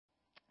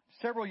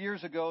Several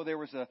years ago, there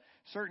was a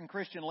certain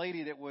Christian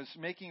lady that was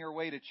making her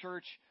way to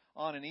church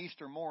on an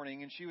Easter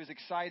morning, and she was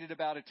excited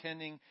about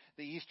attending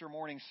the Easter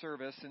morning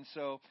service. And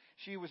so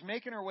she was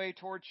making her way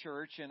toward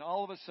church, and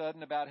all of a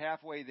sudden, about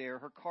halfway there,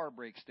 her car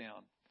breaks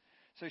down.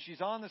 So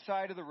she's on the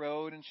side of the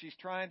road, and she's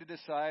trying to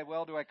decide,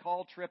 well, do I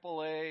call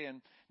AAA?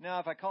 And now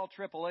if I call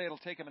AAA, it'll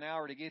take them an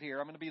hour to get here.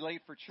 I'm going to be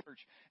late for church.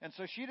 And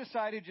so she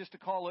decided just to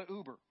call an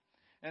Uber.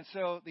 And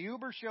so the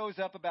Uber shows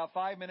up about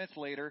 5 minutes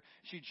later.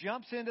 She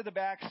jumps into the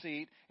back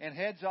seat and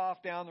heads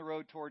off down the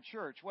road toward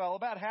church. Well,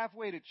 about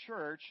halfway to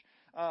church,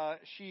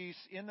 she's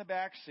in the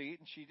back seat,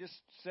 and she just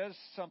says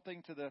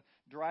something to the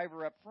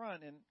driver up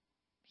front, and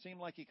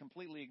seemed like he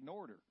completely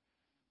ignored her.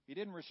 He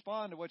didn't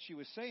respond to what she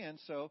was saying,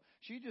 so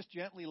she just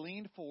gently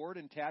leaned forward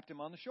and tapped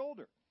him on the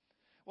shoulder.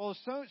 Well,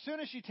 as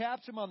soon as she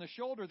taps him on the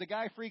shoulder, the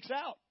guy freaks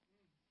out.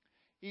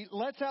 He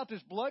lets out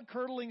this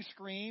blood-curdling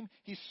scream.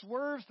 He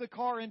swerves the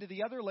car into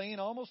the other lane,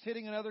 almost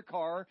hitting another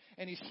car,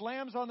 and he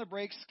slams on the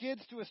brakes,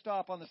 skids to a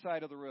stop on the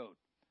side of the road.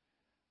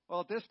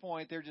 Well, at this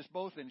point, they're just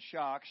both in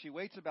shock. She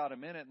waits about a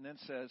minute and then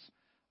says,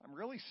 "I'm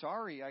really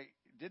sorry. I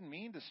didn't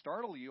mean to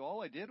startle you.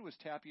 All I did was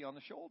tap you on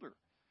the shoulder."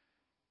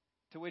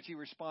 To which he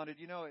responded,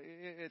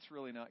 "It's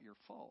really not your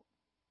fault.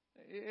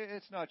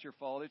 It's not your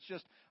fault. It's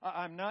just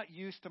I'm not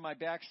used to my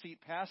backseat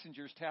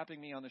passengers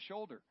tapping me on the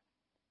shoulder.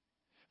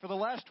 For the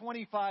last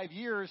 25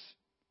 years,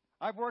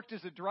 I've worked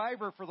as a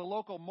driver for the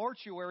local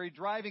mortuary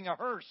driving a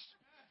hearse.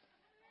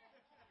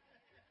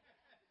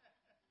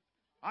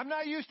 I'm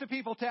not used to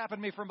people tapping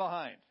me from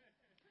behind.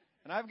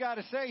 And I've got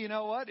to say, you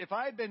know what? If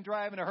I'd been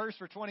driving a hearse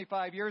for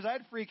 25 years,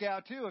 I'd freak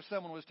out too if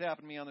someone was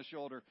tapping me on the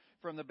shoulder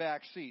from the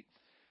back seat."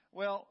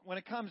 Well, when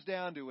it comes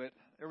down to it,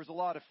 there was a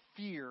lot of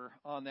fear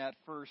on that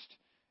first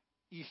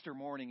Easter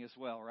morning as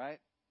well, right?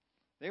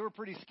 They were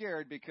pretty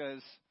scared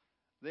because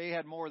they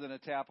had more than a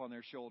tap on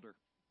their shoulder.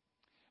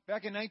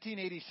 Back in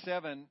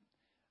 1987,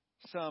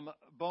 some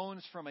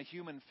bones from a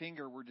human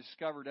finger were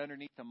discovered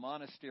underneath a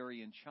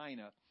monastery in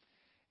China.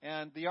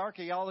 And the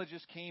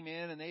archaeologists came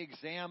in and they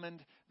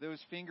examined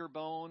those finger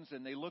bones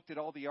and they looked at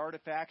all the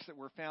artifacts that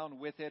were found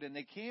with it. And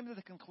they came to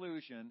the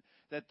conclusion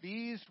that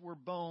these were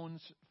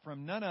bones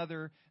from none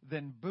other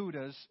than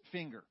Buddha's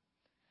finger.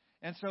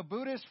 And so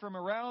Buddhists from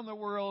around the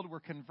world were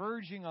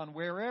converging on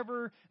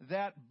wherever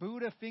that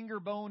Buddha finger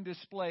bone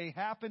display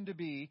happened to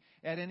be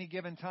at any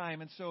given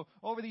time. And so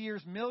over the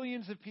years,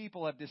 millions of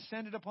people have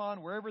descended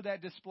upon wherever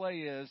that display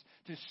is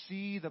to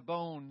see the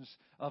bones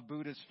of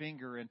Buddha's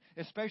finger. And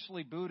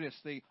especially Buddhists,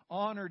 they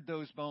honored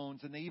those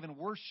bones and they even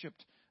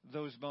worshipped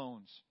those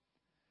bones.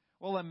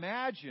 Well,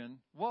 imagine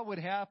what would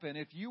happen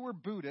if you were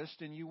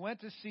Buddhist and you went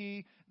to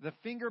see the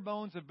finger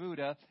bones of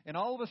Buddha, and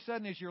all of a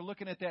sudden as you're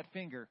looking at that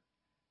finger,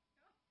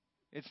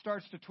 it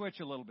starts to twitch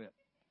a little bit.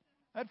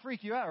 That'd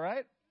freak you out,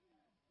 right?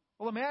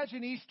 Well,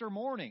 imagine Easter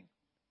morning.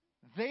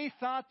 They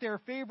thought their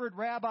favorite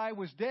rabbi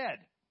was dead.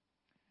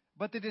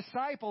 But the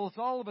disciples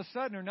all of a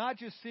sudden are not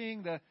just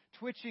seeing the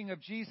twitching of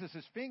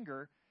Jesus'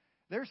 finger.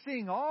 They're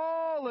seeing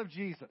all of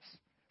Jesus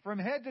from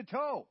head to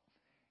toe.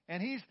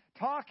 And he's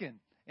talking,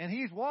 and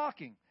he's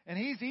walking, and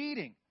he's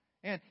eating.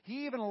 And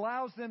he even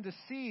allows them to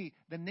see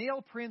the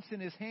nail prints in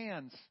his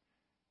hands.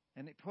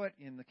 And they put,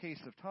 in the case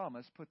of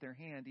Thomas, put their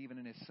hand even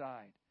in his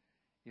side,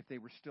 if they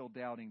were still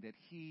doubting that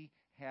he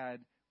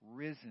had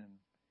risen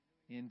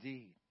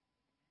indeed.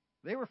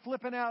 They were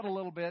flipping out a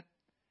little bit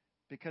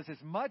because as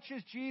much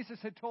as Jesus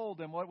had told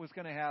them what was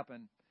going to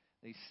happen,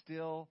 they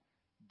still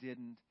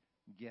didn't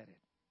get it.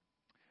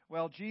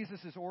 Well,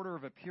 Jesus' order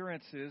of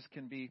appearances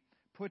can be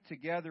put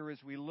together as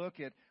we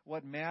look at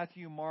what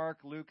Matthew, Mark,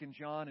 Luke, and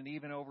John, and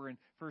even over in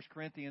 1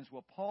 Corinthians,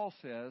 what Paul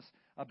says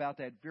about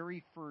that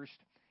very first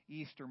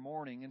Easter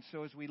morning. And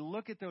so as we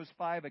look at those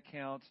 5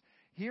 accounts,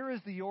 here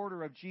is the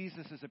order of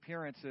Jesus'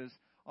 appearances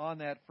on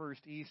that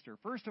first Easter.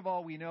 First of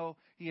all, we know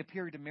he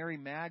appeared to Mary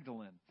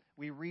Magdalene.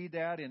 We read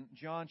that in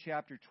John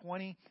chapter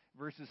 20,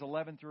 verses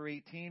 11 through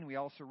 18. We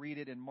also read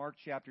it in Mark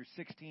chapter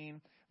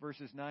 16,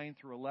 verses 9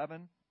 through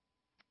 11.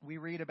 We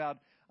read about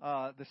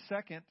the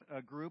second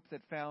group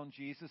that found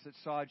Jesus, that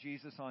saw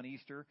Jesus on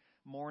Easter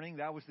morning.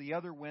 That was the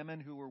other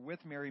women who were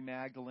with Mary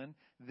Magdalene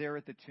there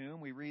at the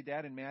tomb. We read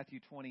that in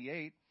Matthew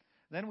 28.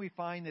 Then we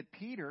find that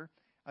Peter,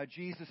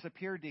 Jesus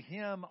appeared to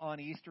him on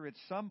Easter at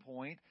some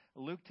point.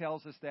 Luke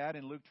tells us that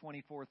in Luke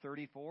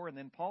 24:34, and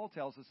then Paul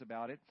tells us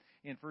about it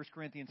in 1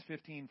 Corinthians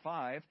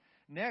 15:5.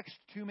 Next,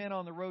 2 men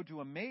on the road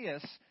to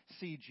Emmaus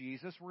see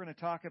Jesus. We're going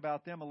to talk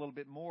about them a little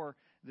bit more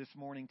this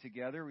morning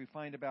together. We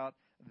find about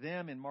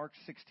them in Mark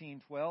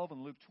 16:12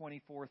 and Luke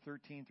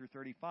 24:13 through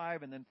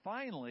 35. And then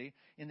finally,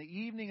 in the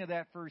evening of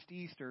that first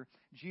Easter,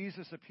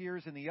 Jesus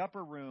appears in the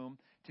upper room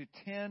to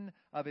 10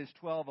 of his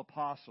 12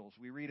 apostles.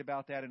 We read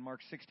about that in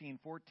Mark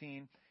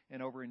 16:14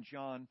 and over in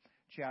John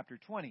chapter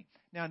 20.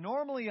 Now,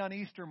 normally on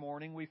Easter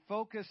morning, we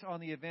focus on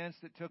the events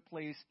that took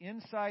place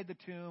inside the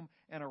tomb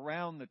and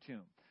around the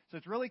tomb. So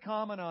it's really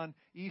common on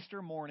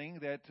Easter morning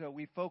that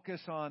we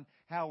focus on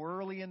how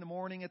early in the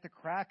morning at the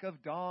crack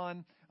of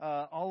dawn,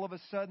 all of a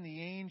sudden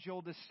the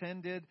angel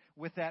descended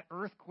with that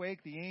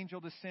earthquake. The angel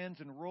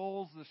descends and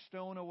rolls the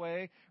stone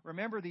away.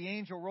 Remember, the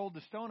angel rolled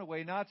the stone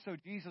away not so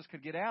Jesus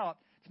could get out.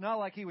 It's not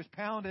like he was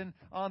pounding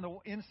on the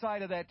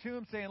inside of that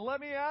tomb saying,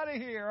 "Let me out of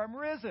here, I'm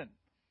risen."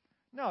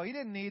 No, he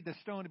didn't need the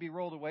stone to be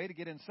rolled away to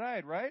get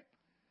inside, right?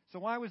 So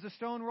why was the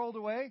stone rolled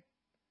away?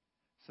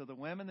 So the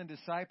women and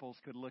disciples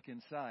could look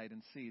inside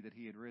and see that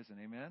he had risen.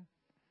 Amen?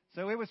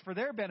 So it was for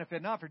their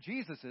benefit, not for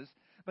Jesus's.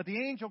 But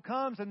the angel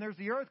comes and there's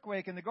the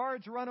earthquake and the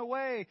guards run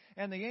away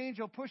and the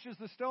angel pushes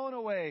the stone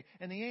away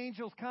and the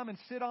angels come and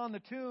sit on the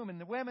tomb and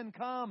the women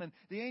come and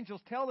the angels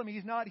tell them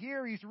he's not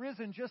here, he's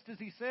risen just as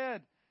he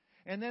said.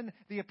 And then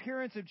the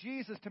appearance of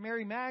Jesus to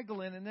Mary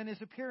Magdalene and then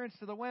his appearance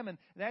to the women.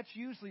 That's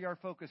usually our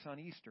focus on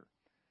Easter.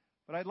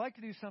 But I'd like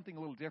to do something a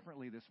little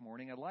differently this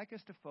morning. I'd like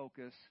us to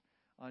focus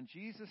on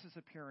Jesus'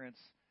 appearance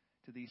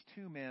to these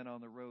two men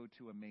on the road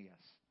to Emmaus.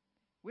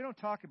 We don't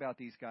talk about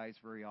these guys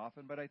very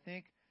often, but I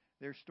think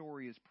their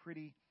story is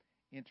pretty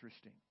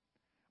interesting.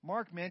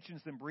 Mark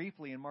mentions them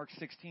briefly in Mark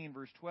 16,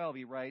 verse 12.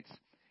 He writes,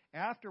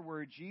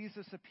 "Afterward,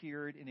 Jesus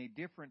appeared in a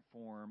different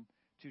form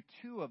to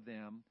two of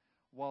them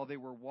while they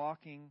were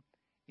walking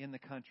in the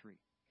country."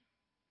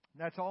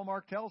 And that's all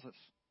Mark tells us.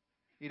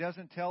 He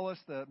doesn't tell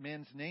us the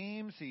men's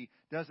names. He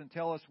doesn't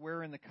tell us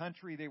where in the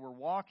country they were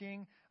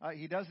walking.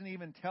 He doesn't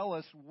even tell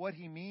us what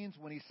he means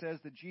when he says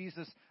that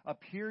Jesus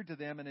appeared to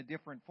them in a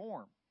different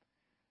form.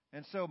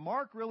 And so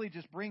Mark really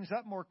just brings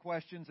up more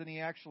questions than he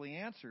actually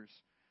answers.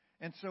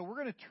 And so we're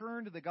going to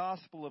turn to the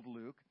Gospel of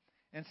Luke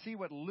and see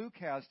what Luke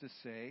has to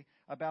say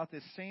about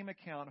this same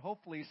account.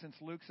 Hopefully, since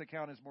Luke's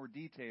account is more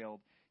detailed,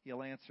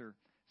 he'll answer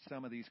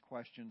some of these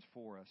questions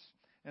for us.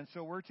 And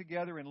so we're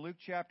together in Luke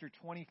chapter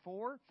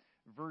 24.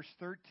 Verse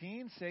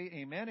 13, say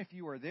amen if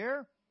you are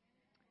there.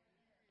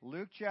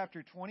 Luke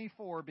chapter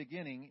 24,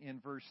 beginning in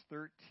verse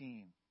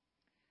 13.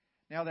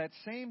 Now that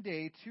same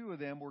day, two of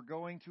them were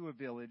going to a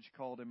village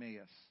called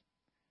Emmaus.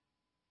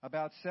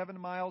 About 7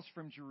 miles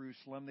from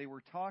Jerusalem, they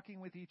were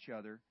talking with each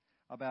other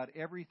about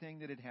everything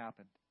that had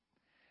happened.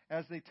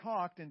 As they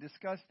talked and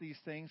discussed these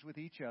things with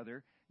each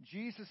other,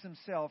 Jesus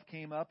himself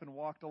came up and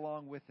walked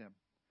along with them,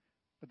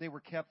 but they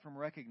were kept from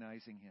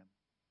recognizing him.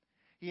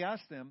 He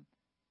asked them,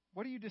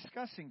 "What are you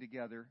discussing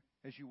together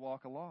as you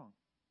walk along?"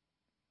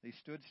 They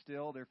stood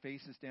still, their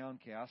faces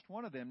downcast.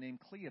 One of them, named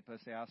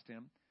Cleopas, asked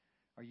him,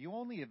 "Are you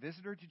only a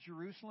visitor to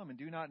Jerusalem and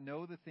do not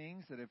know the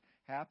things that have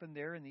happened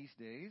there in these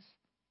days?"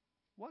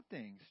 "What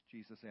things?"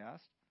 Jesus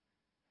asked.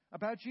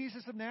 "About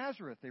Jesus of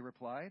Nazareth," they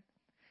replied.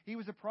 "He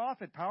was a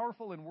prophet,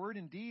 powerful in word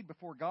and deed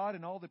before God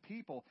and all the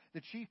people.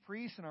 The chief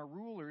priests and our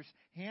rulers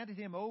handed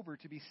him over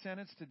to be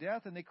sentenced to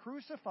death, and they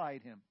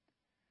crucified him.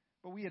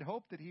 But we had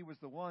hoped that he was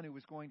the one who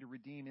was going to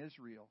redeem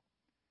Israel.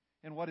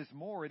 And what is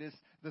more, it is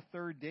the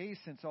third day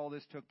since all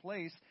this took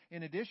place.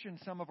 In addition,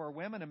 some of our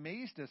women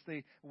amazed us.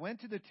 They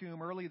went to the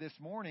tomb early this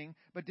morning,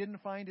 but didn't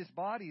find his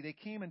body. They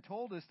came and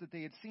told us that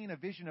they had seen a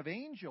vision of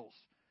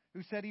angels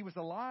who said he was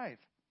alive.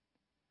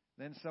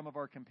 Then some of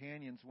our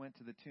companions went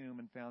to the tomb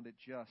and found it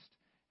just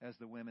as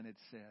the women had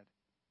said.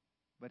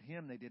 But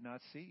him they did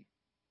not see."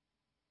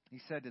 He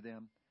said to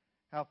them,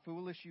 "How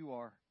foolish you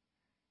are,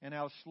 and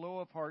how slow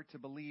of heart to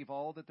believe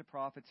all that the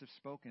prophets have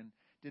spoken.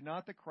 Did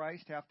not the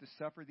Christ have to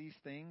suffer these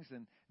things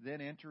and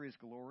then enter his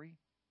glory?"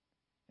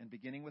 And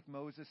beginning with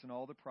Moses and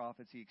all the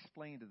prophets, he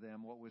explained to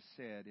them what was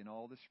said in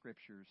all the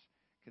scriptures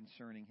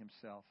concerning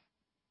himself.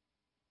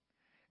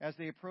 As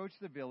they approached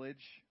the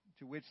village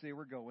to which they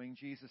were going,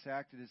 Jesus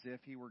acted as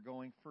if he were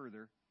going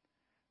further,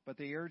 but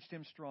they urged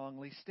him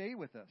strongly, "Stay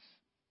with us,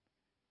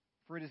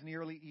 for it is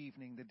nearly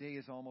evening, the day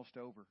is almost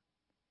over."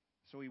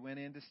 So he went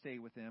in to stay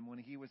with them. When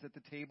he was at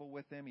the table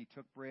with them, he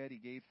took bread, he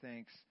gave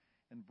thanks,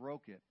 and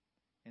broke it,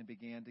 and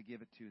began to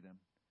give it to them.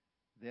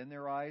 Then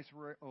their eyes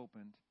were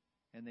opened,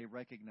 and they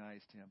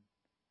recognized him,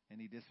 and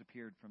he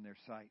disappeared from their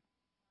sight.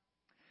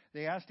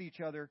 They asked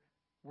each other,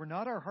 "Were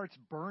not our hearts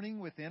burning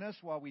within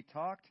us while we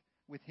talked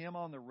with him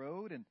on the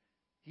road, and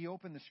he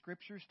opened the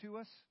scriptures to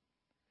us?"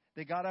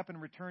 They got up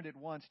and returned at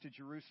once to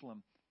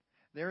Jerusalem.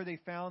 There they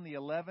found the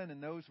 11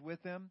 and those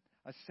with them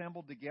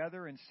assembled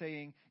together and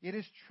saying, "It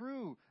is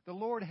true, the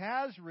Lord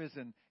has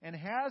risen and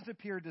has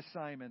appeared to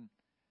Simon."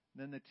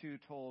 Then the two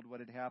told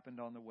what had happened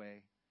on the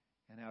way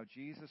and how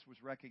Jesus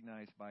was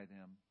recognized by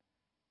them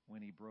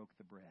when he broke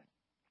the bread.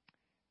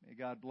 May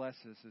God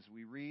bless us as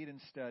we read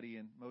and study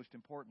and, most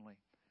importantly,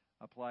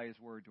 apply his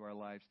word to our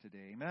lives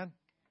today. Amen?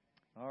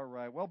 All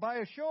right. Well, by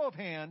a show of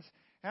hands,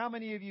 how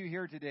many of you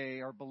here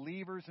today are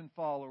believers and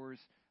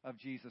followers of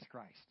Jesus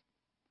Christ?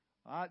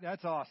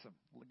 That's awesome.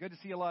 Good to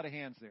see a lot of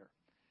hands there.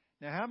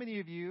 Now, how many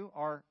of you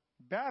are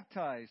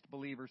baptized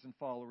believers and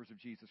followers of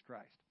Jesus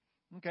Christ?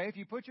 Okay, if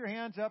you put your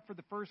hands up for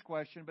the first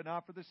question, but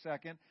not for the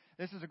second,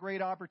 this is a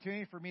great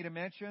opportunity for me to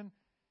mention,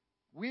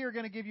 we are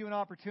going to give you an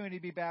opportunity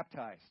to be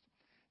baptized.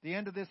 The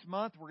end of this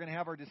month, we're going to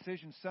have our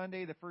Decision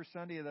Sunday, the first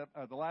Sunday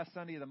of the last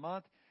Sunday of the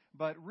month.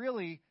 But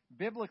really,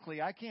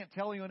 biblically, I can't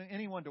tell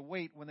anyone to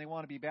wait when they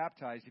want to be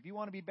baptized. If you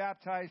want to be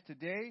baptized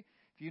today,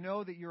 if you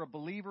know that you're a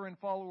believer and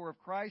follower of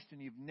Christ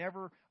and you've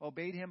never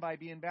obeyed Him by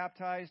being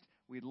baptized,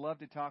 we'd love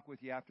to talk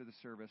with you after the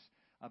service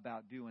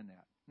about doing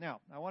that. Now,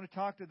 I want to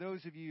talk to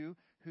those of you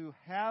who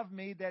have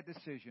made that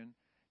decision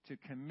to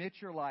commit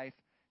your life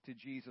to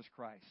Jesus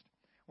Christ.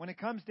 When it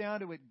comes down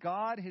to it,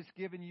 God has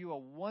given you a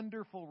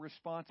wonderful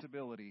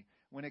responsibility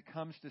when it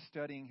comes to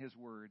studying His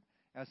Word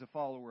as a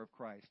follower of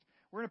Christ.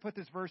 We're going to put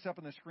this verse up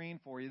on the screen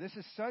for you. This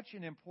is such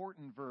an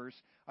important verse.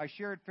 I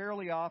share it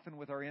fairly often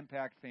with our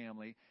Impact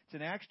family. It's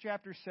in Acts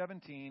chapter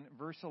 17,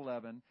 verse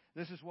 11.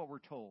 This is what we're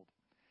told.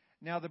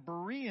 Now the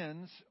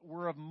Bereans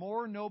were of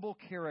more noble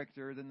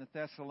character than the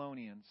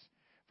Thessalonians,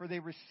 for they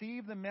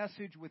received the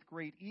message with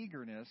great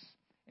eagerness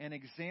and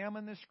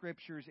examined the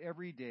Scriptures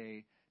every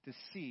day to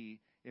see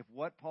if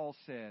what Paul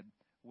said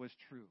was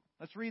true.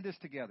 Let's read this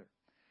together.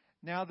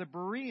 Now the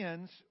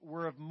Bereans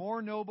were of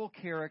more noble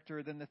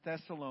character than the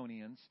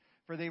Thessalonians,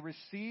 for they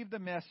received the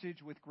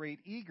message with great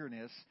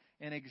eagerness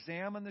and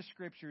examined the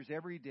Scriptures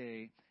every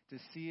day to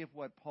see if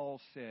what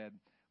Paul said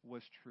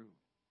was true.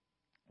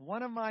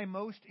 One of my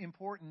most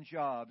important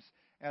jobs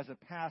as a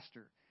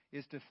pastor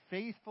is to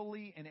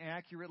faithfully and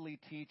accurately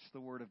teach the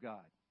Word of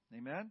God.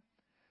 Amen?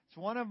 It's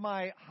one of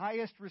my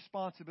highest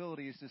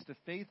responsibilities is to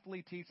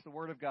faithfully teach the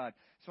Word of God.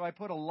 So I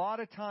put a lot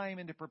of time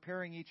into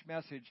preparing each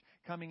message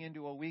coming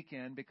into a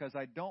weekend because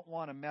I don't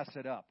want to mess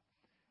it up.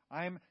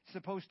 I'm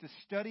supposed to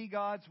study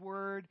God's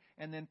Word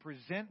and then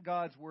present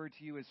God's Word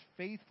to you as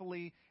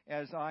faithfully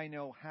as I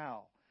know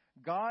how.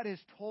 God has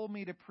told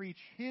me to preach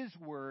His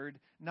Word,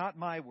 not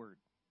my word.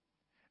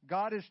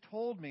 God has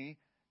told me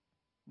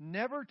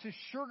never to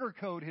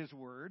sugarcoat His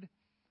Word,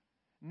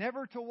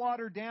 never to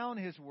water down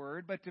His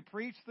Word, but to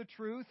preach the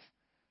truth,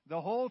 the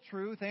whole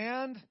truth,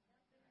 and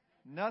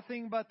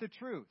nothing but the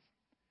truth.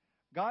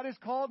 God has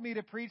called me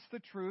to preach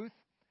the truth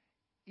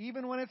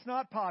even when it's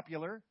not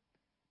popular,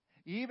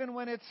 even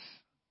when it's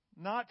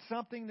not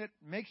something that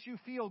makes you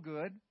feel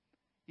good,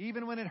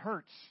 even when it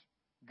hurts.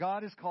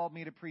 God has called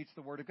me to preach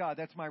the Word of God.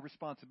 That's my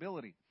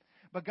responsibility.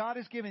 But God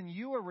has given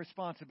you a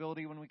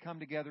responsibility when we come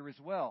together as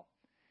well.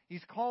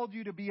 He's called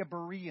you to be a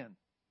Berean.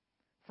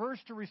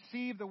 First, to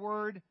receive the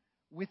Word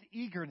with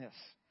eagerness,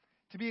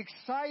 to be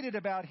excited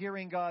about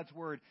hearing God's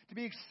Word, to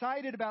be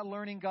excited about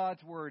learning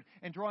God's Word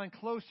and drawing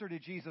closer to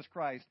Jesus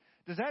Christ.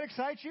 Does that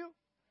excite you?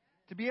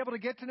 To be able to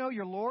get to know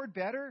your Lord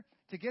better,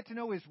 to get to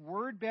know His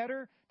Word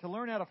better, to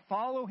learn how to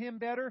follow Him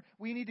better,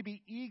 we need to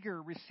be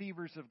eager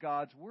receivers of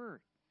God's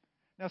Word.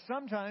 Now,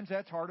 sometimes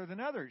that's harder than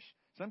others.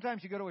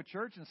 Sometimes you go to a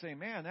church and say,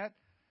 man,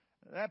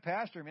 that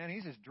pastor, man,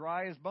 he's as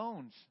dry as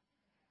bones.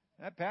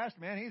 That pastor,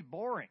 man, he's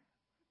boring.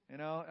 You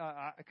know,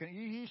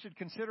 he should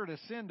consider it a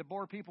sin to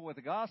bore people with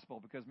the gospel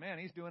because, man,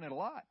 he's doing it a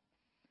lot.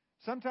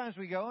 Sometimes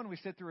we go and we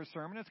sit through a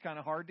sermon. It's kind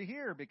of hard to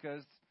hear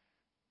because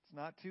it's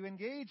not too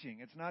engaging.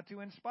 It's not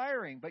too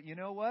inspiring. But you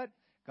know what?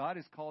 God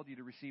has called you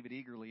to receive it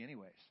eagerly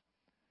anyways.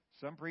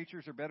 Some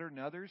preachers are better than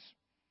others.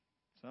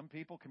 Some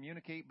people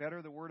communicate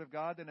better the Word of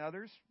God than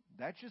others.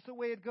 That's just the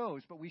way it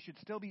goes. But we should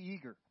still be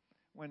eager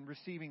when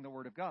receiving the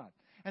Word of God.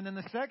 And then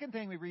the second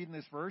thing we read in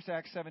this verse,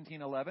 Acts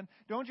 17:11,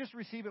 don't just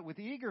receive it with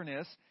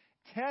eagerness.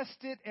 Test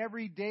it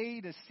every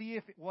day to see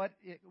if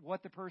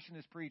what the person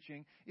is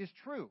preaching is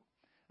true.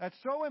 That's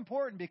so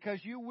important because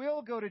you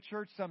will go to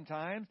church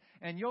sometimes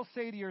and you'll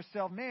say to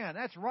yourself, man,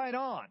 that's right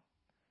on.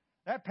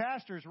 That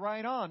pastor's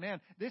right on. Man,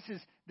 this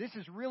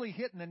is really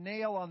hitting the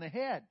nail on the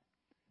head.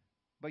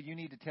 But you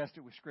need to test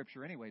it with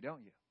Scripture anyway,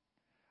 don't you?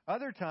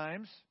 Other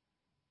times,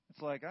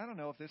 it's like, I don't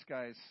know if this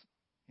guy's,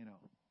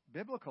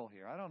 biblical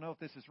here. I don't know if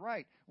this is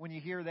right. When you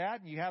hear that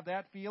and you have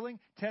that feeling,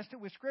 test it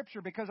with Scripture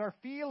because our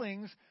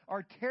feelings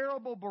are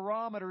terrible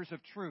barometers of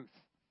truth.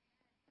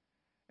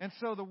 And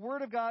so the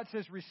Word of God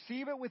says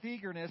receive it with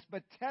eagerness,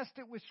 but test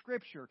it with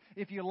Scripture.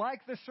 If you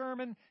like the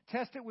sermon,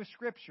 test it with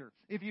Scripture.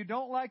 If you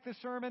don't like the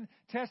sermon,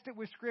 test it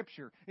with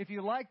Scripture. If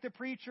you like the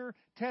preacher,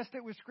 test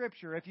it with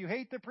Scripture. If you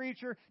hate the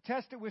preacher,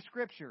 test it with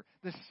Scripture.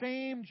 The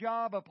same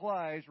job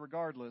applies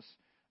regardless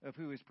of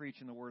who is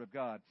preaching the Word of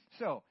God.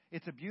 So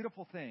it's a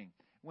beautiful thing.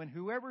 When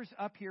whoever's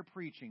up here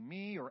preaching,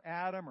 me or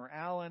Adam or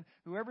Alan,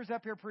 whoever's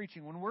up here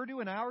preaching, when we're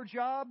doing our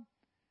job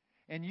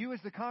and you as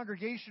the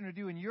congregation are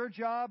doing your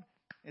job,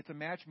 it's a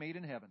match made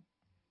in heaven.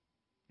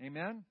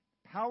 Amen?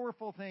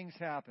 Powerful things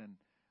happen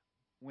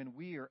when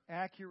we are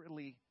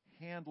accurately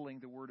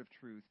handling the Word of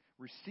truth,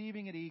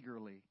 receiving it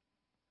eagerly,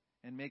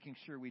 and making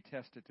sure we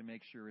test it to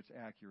make sure it's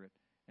accurate,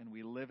 and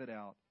we live it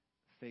out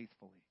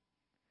faithfully.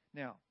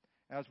 Now,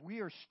 as we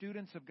are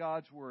students of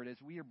God's Word, as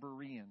we are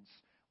Bereans,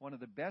 one of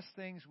the best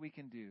things we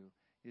can do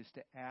is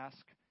to ask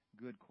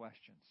good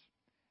questions.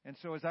 And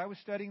so as I was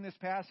studying this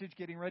passage,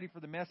 getting ready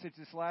for the message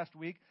this last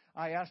week,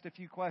 I asked a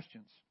few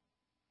questions.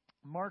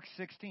 Mark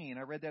 16,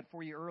 I read that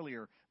for you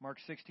earlier. Mark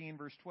 16,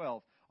 verse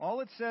 12.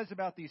 All it says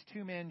about these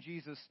two men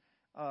Jesus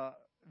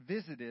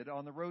visited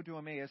on the road to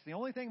Emmaus, the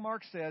only thing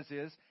Mark says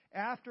is,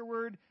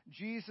 afterward,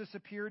 Jesus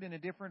appeared in a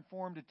different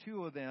form to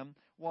two of them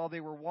while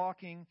they were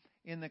walking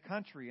in the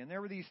country. And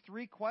there were these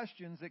three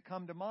questions that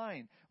come to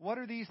mind. What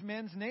are these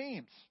men's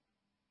names?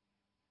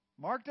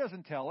 Mark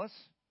doesn't tell us.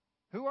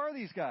 Who are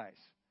these guys?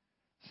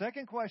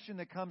 Second question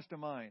that comes to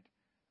mind.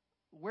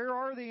 Where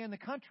are they in the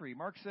country?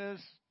 Mark says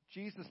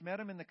Jesus met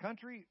them in the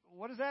country.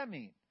 What does that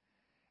mean?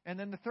 And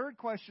then the third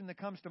question that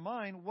comes to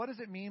mind, what does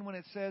it mean when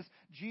it says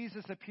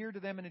Jesus appeared to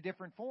them in a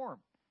different form?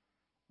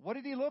 What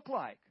did he look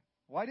like?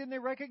 Why didn't they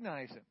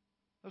recognize him?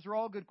 Those are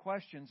all good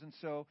questions. And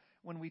so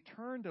when we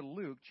turn to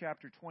Luke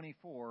chapter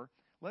 24,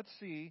 let's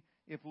see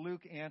if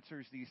Luke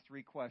answers these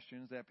three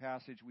questions, that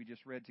passage we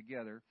just read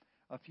together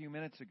a few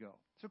minutes ago.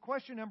 So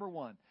question number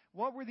one,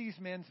 what were these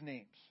men's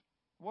names?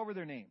 What were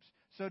their names?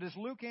 So does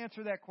Luke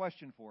answer that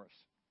question for us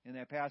in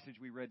that passage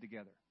we read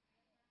together?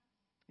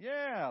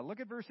 Yeah,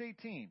 look at verse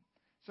 18.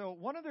 So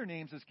one of their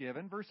names is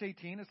given. Verse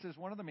 18, it says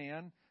one of the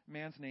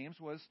man's names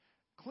was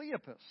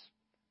Cleopas.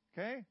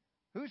 Okay?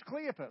 Who's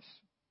Cleopas?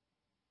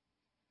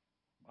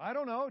 I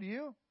don't know. Do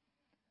you?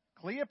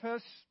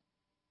 Cleopas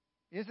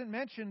isn't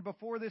mentioned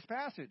before this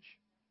passage.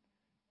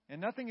 And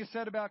nothing is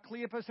said about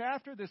Cleopas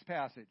after this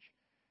passage.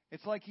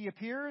 It's like he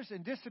appears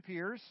and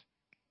disappears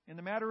in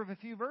the matter of a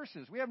few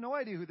verses. We have no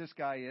idea who this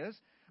guy is,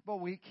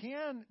 but we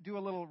can do a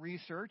little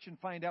research and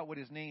find out what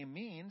his name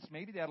means.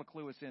 Maybe that'll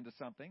clue us into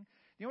something.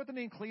 You know what the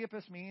name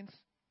Cleopas means?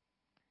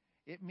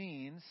 It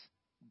means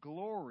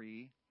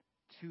glory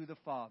to the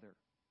Father.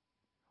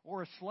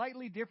 Or a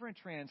slightly different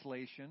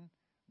translation,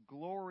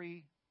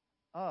 glory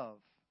of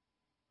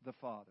the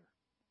Father.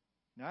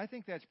 Now, I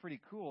think that's pretty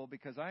cool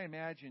because I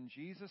imagine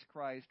Jesus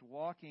Christ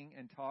walking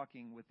and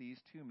talking with these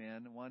two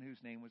men, one whose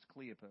name was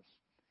Cleopas.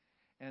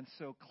 And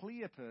so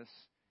Cleopas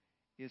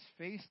is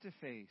face to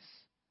face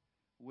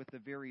with the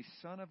very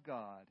Son of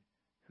God,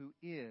 who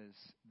is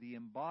the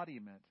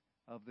embodiment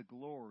of the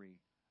glory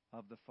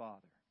of the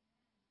Father.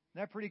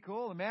 Isn't that pretty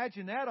cool?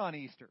 Imagine that on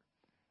Easter.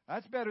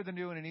 That's better than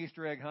doing an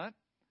Easter egg hunt.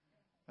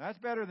 That's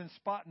better than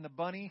spotting the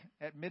bunny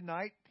at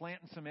midnight,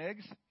 planting some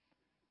eggs.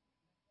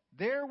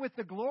 There with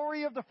the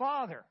glory of the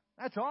Father.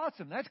 That's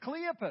awesome. That's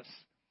Cleopas.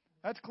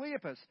 That's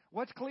Cleopas.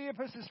 What's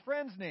Cleopas'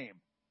 friend's name?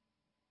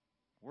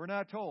 We're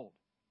not told.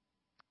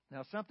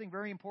 Now, something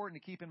very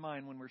important to keep in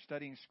mind when we're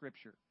studying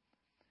Scripture.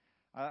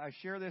 I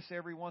share this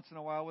every once in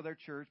a while with our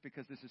church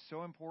because this is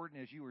so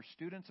important as you are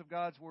students of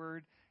God's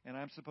Word, and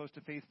I'm supposed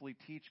to faithfully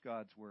teach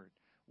God's Word.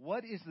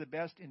 What is the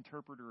best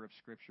interpreter of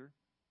Scripture?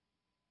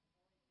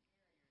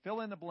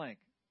 Fill in the blank.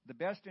 The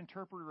best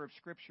interpreter of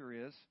Scripture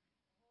is?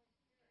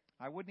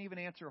 I wouldn't even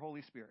answer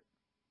Holy Spirit.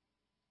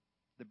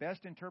 The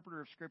best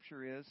interpreter of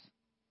Scripture is?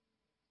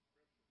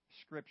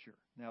 Scripture.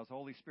 Now, does the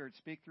Holy Spirit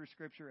speak through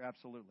Scripture?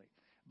 Absolutely.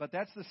 But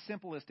that's the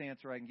simplest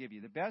answer I can give you.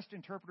 The best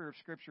interpreter of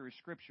Scripture is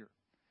Scripture.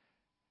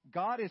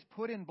 God has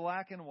put in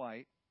black and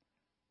white,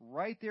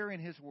 right there in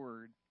His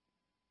Word,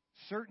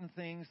 certain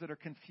things that are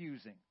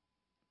confusing.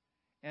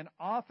 And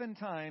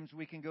oftentimes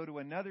we can go to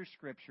another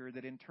Scripture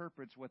that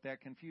interprets what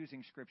that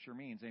confusing Scripture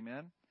means.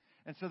 Amen?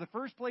 And so the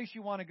first place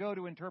you want to go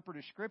to interpret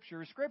a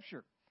Scripture is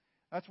Scripture.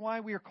 That's why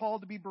we are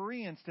called to be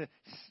Bereans, to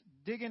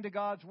dig into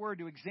God's Word,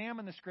 to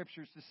examine the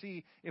Scriptures to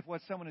see if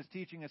what someone is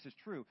teaching us is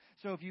true.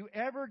 So if you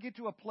ever get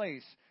to a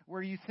place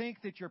where you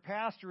think that your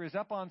pastor is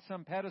up on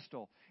some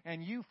pedestal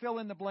and you fill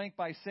in the blank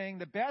by saying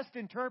the best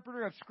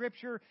interpreter of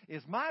Scripture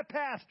is my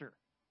pastor,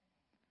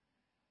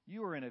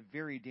 you are in a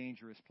very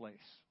dangerous place.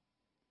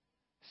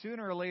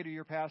 Sooner or later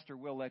your pastor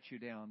will let you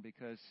down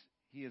because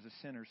he is a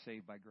sinner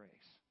saved by grace.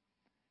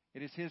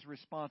 It is his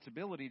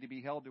responsibility to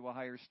be held to a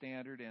higher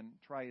standard and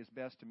try his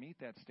best to meet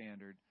that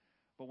standard.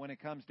 But when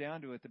it comes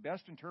down to it, the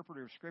best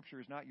interpreter of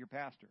Scripture is not your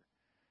pastor.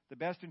 The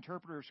best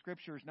interpreter of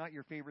Scripture is not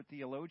your favorite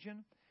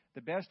theologian.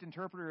 The best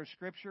interpreter of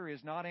Scripture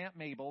is not Aunt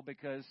Mabel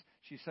because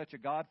she's such a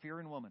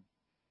God-fearing woman.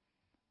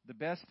 The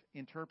best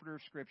interpreter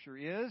of Scripture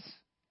is,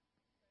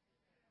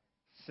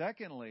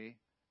 secondly,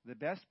 the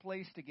best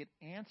place to get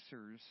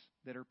answers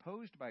that are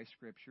posed by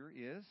Scripture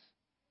is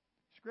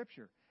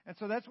Scripture. And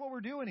so that's what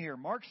we're doing here.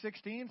 Mark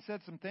 16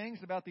 said some things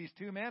about these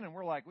two men, and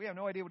we're like, we have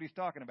no idea what he's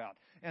talking about.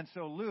 And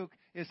so Luke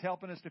is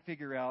helping us to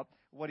figure out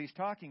what he's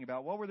talking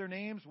about. What were their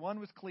names? One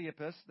was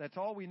Cleopas. That's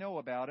all we know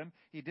about him.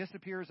 He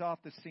disappears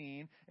off the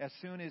scene as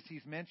soon as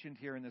he's mentioned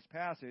here in this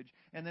passage.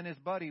 And then his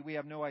buddy, we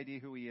have no idea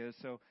who he is,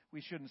 so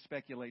we shouldn't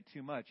speculate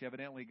too much.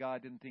 Evidently,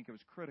 God didn't think it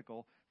was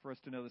critical for us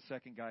to know the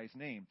second guy's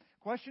name.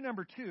 Question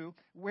number 2,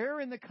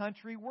 where in the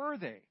country were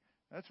they?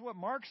 That's what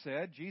Mark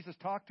said. Jesus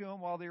talked to them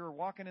while they were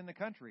walking in the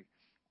country.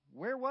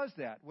 Where was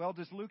that? Well,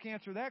 does Luke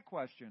answer that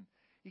question?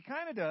 He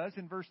kind of does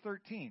in verse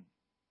 13.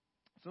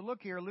 So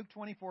look here, Luke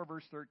 24,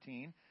 verse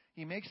 13.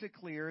 He makes it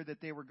clear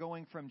that they were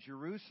going from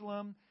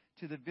Jerusalem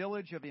to the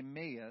village of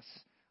Emmaus,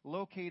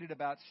 located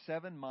about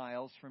 7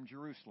 miles from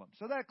Jerusalem.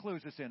 So that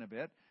clues us in a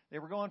bit. They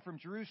were going from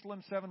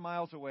Jerusalem 7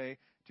 miles away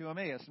to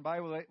Emmaus. And by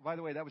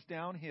the way, that was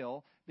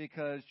downhill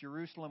because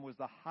Jerusalem was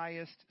the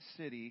highest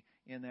city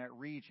in that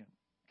region.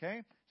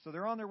 Okay? So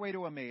they're on their way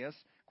to Emmaus.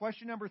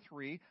 Question number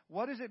 3,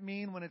 what does it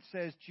mean when it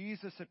says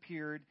Jesus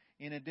appeared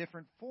in a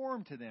different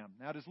form to them?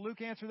 Now, does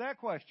Luke answer that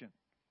question?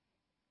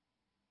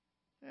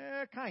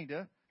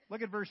 Kinda.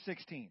 Look at verse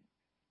 16.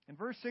 In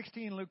verse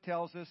 16, Luke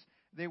tells us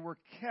they were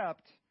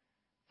kept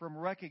from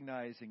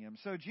recognizing him.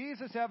 So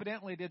Jesus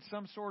evidently did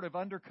some sort of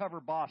undercover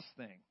boss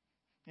thing.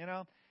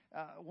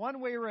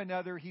 One way or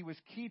another, he was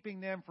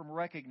keeping them from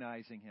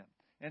recognizing him.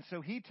 And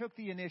so he took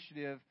the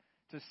initiative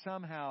to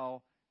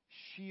somehow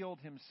shield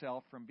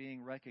himself from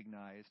being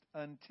recognized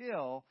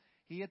until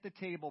he at the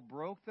table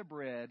broke the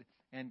bread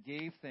and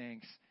gave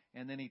thanks,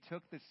 and then he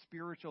took the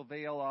spiritual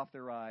veil off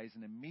their eyes,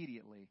 and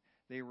immediately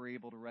they were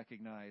able to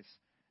recognize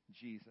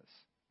Jesus.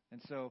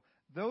 And so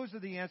those are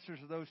the answers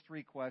to those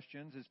 3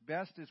 questions as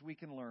best as we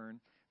can learn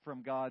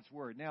from God's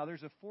Word. Now,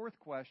 there's a 4th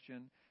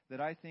question that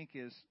I think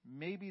is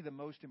maybe the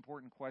most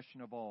important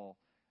question of all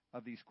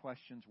of these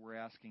questions we're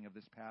asking of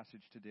this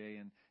passage today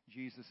and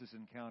Jesus'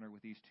 encounter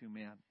with these 2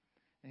 men.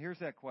 And here's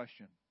that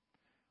question.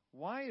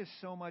 Why is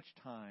so much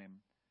time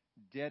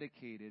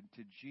dedicated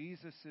to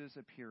Jesus'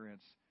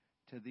 appearance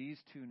to these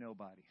 2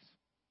 nobodies?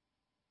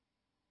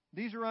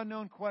 These are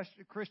unknown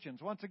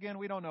Christians. Once again,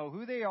 we don't know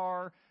who they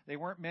are. They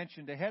weren't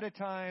mentioned ahead of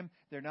time.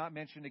 They're not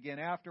mentioned again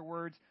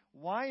afterwards.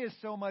 Why is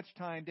so much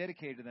time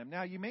dedicated to them?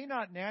 Now, you may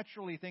not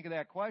naturally think of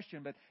that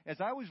question, but as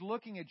I was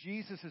looking at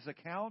Jesus'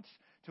 accounts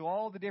to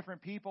all the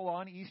different people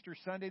on Easter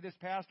Sunday this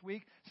past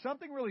week,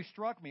 something really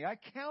struck me. I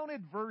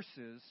counted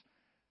verses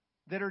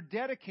that are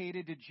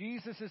dedicated to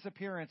Jesus'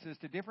 appearances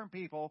to different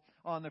people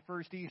on the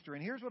first Easter.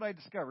 And here's what I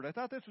discovered. I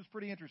thought this was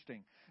pretty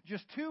interesting.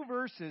 Just 2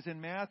 verses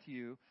in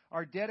Matthew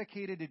are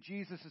dedicated to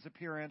Jesus'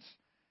 appearance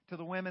to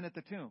the women at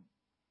the tomb.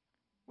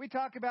 We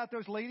talk about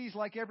those ladies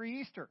like every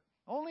Easter.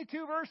 Only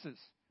 2 verses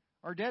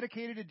are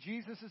dedicated to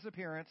Jesus'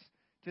 appearance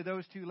to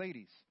those 2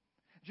 ladies.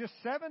 Just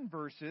 7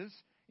 verses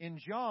in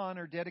John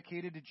are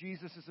dedicated to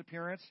Jesus'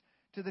 appearance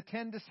to the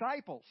 10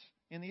 disciples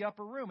in the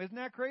upper room. Isn't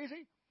that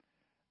crazy?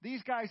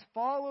 These guys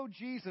followed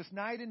Jesus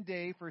night and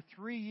day for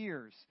 3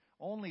 years.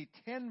 Only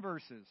 10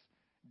 verses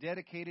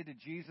dedicated to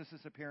Jesus'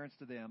 appearance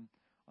to them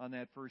on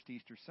that first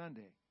Easter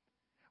Sunday.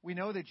 We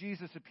know that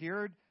Jesus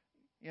appeared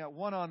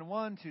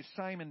one-on-one to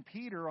Simon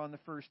Peter on the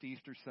first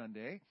Easter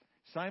Sunday.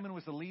 Simon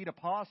was the lead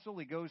apostle.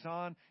 He goes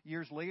on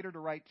years later to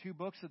write 2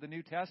 books of the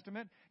New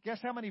Testament. Guess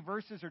how many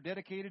verses are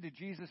dedicated to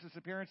Jesus'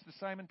 appearance to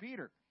Simon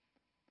Peter?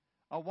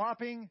 A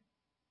whopping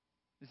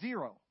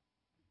 0.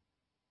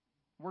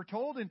 We're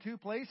told in 2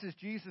 places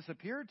Jesus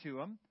appeared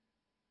to him,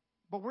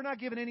 but we're not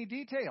given any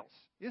details.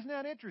 Isn't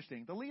that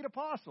interesting? The lead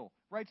apostle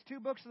writes 2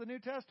 books of the New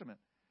Testament.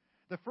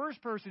 The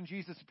first person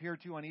Jesus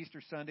appeared to on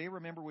Easter Sunday,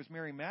 remember, was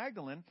Mary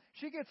Magdalene.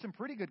 She gets some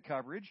pretty good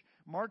coverage.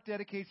 Mark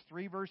dedicates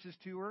 3 verses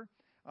to her.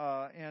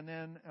 And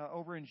then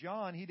over in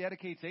John, he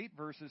dedicates 8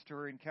 verses to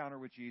her encounter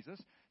with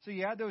Jesus. So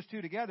you add those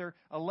 2 together,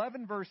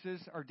 11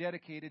 verses are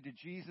dedicated to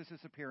Jesus'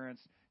 appearance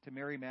to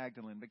Mary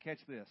Magdalene. But catch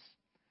this.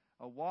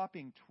 A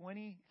whopping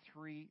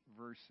 23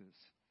 verses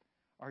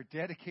are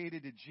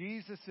dedicated to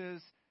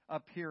Jesus'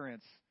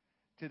 appearance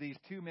to these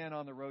 2 men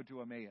on the road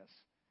to Emmaus.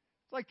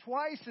 It's like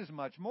twice as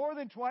much, more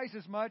than twice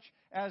as much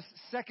as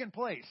second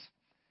place.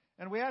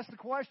 And we ask the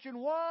question,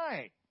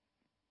 why?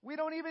 We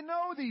don't even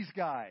know these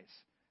guys.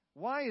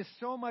 Why is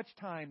so much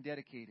time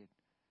dedicated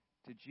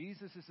to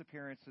Jesus'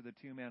 appearance to the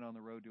 2 men on the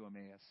road to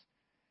Emmaus?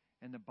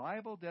 And the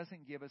Bible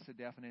doesn't give us a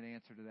definite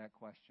answer to that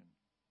question.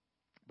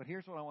 But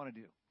here's what I want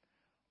to do.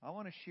 I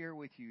want to share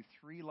with you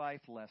 3 life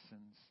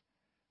lessons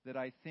that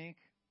I think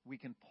we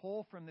can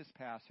pull from this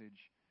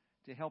passage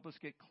to help us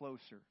get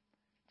closer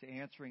to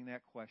answering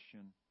that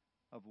question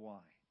of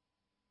why.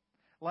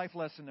 Life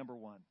lesson number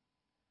 1.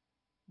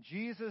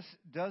 Jesus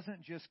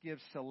doesn't just give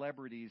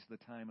celebrities the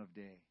time of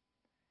day.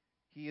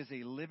 He is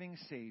a living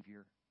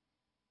Savior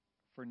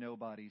for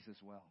nobodies as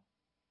well.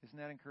 Isn't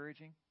that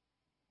encouraging?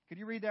 Could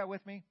you read that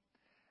with me?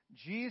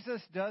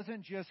 Jesus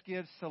doesn't just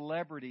give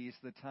celebrities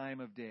the time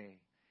of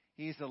day.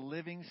 He's a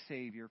living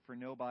Savior for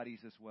nobodies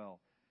as well.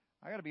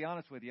 I got to be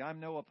honest with you. I'm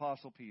no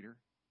Apostle Peter.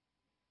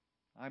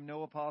 I'm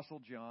no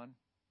Apostle John.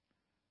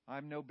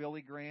 I'm no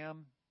Billy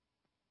Graham.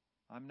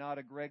 I'm not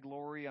a Greg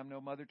Laurie. I'm no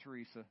Mother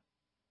Teresa.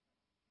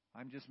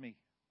 I'm just me.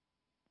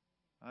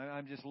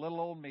 I'm just little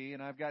old me,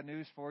 and I've got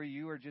news for you.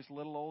 You are just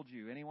little old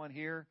you. Anyone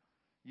here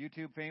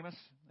YouTube famous?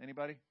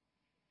 Anybody?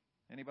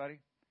 Anybody?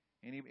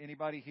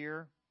 Anybody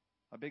here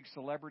a big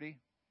celebrity?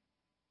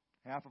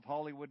 Half of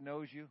Hollywood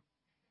knows you.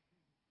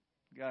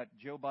 Got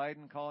Joe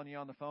Biden calling you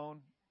on the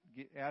phone,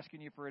 asking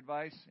you for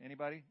advice.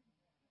 Anybody?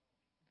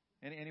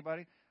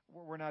 Anybody?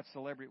 We're not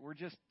celebrity. We're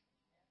just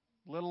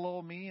little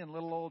old me and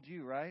little old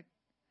you, right?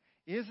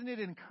 Isn't it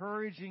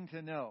encouraging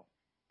to know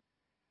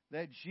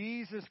that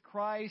Jesus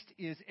Christ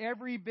is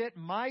every bit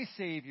my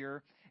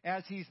Savior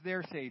as He's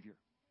their Savior?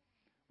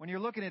 When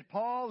you're looking at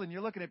Paul and you're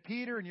looking at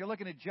Peter and you're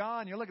looking at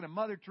John, you're looking at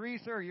Mother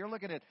Teresa, or you're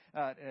looking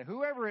at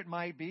whoever it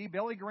might be,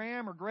 Billy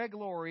Graham or Greg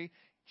Laurie,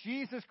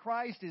 Jesus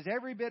Christ is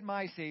every bit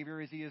my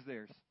Savior as He is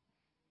theirs.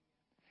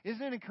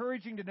 Isn't it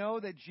encouraging to know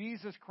that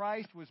Jesus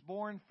Christ was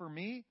born for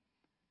me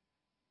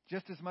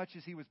just as much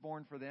as He was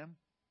born for them?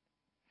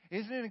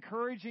 Isn't it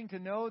encouraging to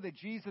know that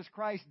Jesus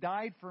Christ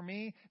died for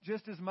me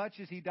just as much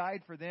as He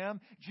died for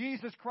them?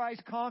 Jesus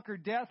Christ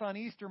conquered death on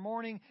Easter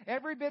morning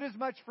every bit as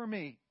much for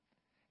me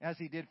as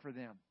He did for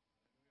them.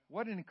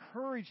 What an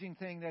encouraging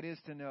thing that is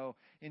to know.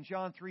 In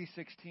John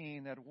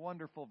 3:16, that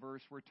wonderful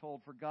verse, we're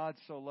told, "For God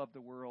so loved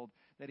the world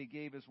that He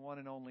gave His one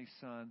and only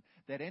Son,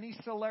 that any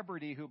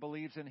celebrity who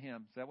believes in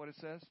Him," is that what it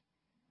says?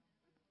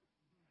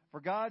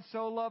 "For God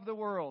so loved the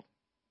world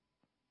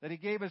that He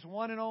gave His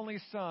one and only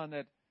Son,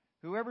 that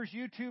whoever's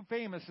YouTube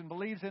famous and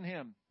believes in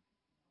Him,"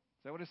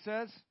 is that what it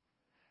says?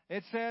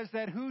 It says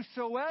that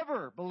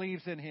whosoever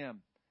believes in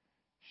Him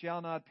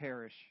shall not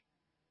perish,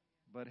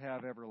 but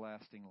have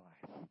everlasting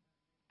life.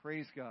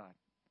 Praise God.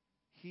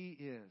 He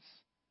is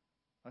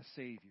a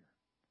Savior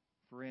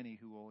for any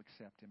who will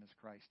accept Him as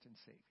Christ and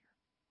Savior.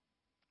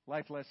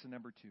 Life lesson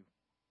number 2.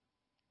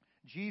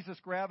 Jesus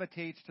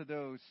gravitates to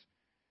those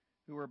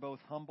who are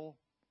both humble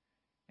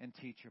and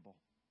teachable.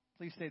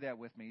 Please say that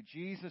with me.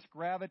 Jesus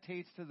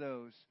gravitates to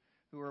those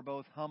who are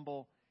both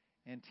humble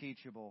and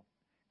teachable.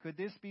 Could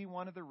this be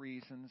one of the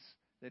reasons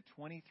that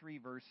 23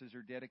 verses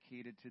are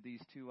dedicated to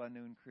these 2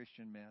 unknown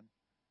Christian men?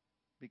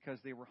 Because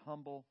they were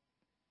humble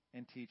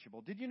and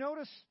teachable. Did you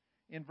notice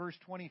in verse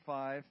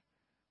 25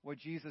 what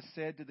Jesus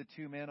said to the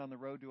 2 men on the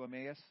road to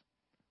Emmaus?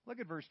 Look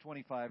at verse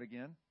 25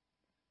 again.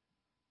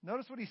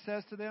 Notice what He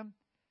says to them.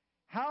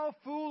 "How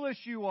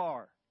foolish you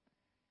are,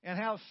 and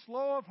how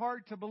slow of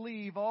heart to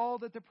believe all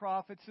that the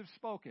prophets have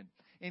spoken."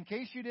 In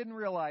case you didn't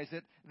realize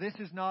it, this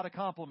is not a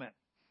compliment.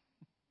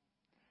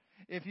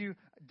 If you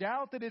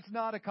doubt that it's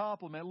not a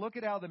compliment, look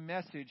at how the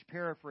Message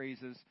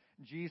paraphrases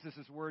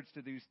Jesus' words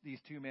to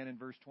these 2 men in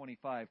verse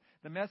 25.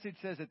 The Message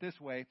says it this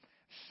way: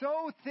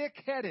 "So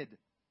thick-headed,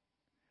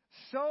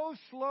 so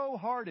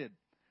slow-hearted,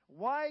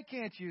 why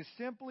can't you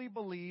simply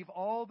believe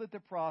all that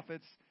the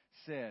prophets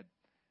said?"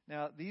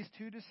 Now, these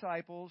 2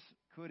 disciples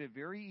could have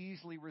very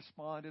easily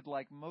responded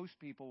like most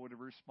people would have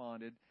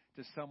responded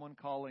to someone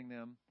calling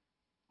them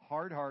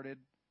hard-hearted,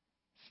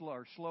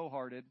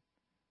 slow-hearted,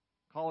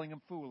 calling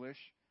them foolish.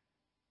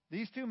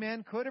 These 2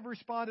 men could have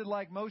responded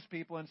like most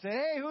people and said,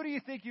 "Hey, who do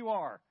you think you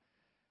are?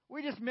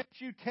 We just met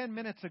you 10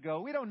 minutes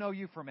ago. We don't know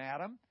you from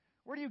Adam.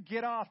 Where do you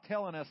get off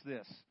telling us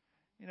this?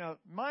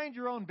 Mind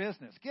your own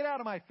business. Get out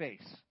of my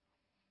face."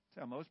 That's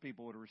how most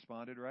people would have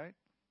responded, right?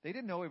 They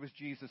didn't know it was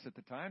Jesus at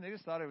the time. They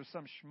just thought it was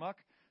some schmuck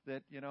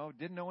that,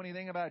 didn't know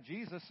anything about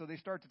Jesus. So they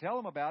start to tell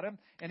him about Him.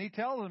 And He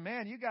tells them,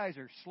 "Man, you guys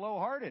are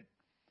slow-hearted.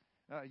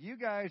 You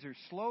guys are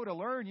slow to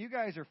learn. You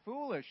guys are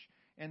foolish."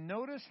 And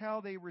notice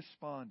how they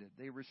responded.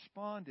 They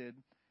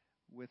responded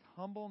with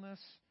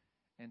humbleness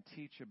and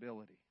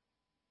teachability.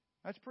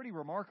 That's pretty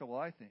remarkable,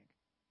 I think.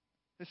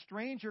 The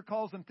stranger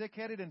calls them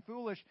thick-headed and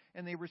foolish,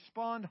 and they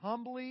respond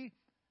humbly,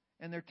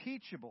 and they're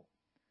teachable.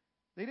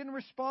 They didn't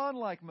respond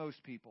like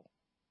most people.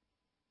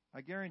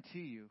 I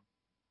guarantee you,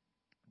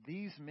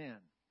 these men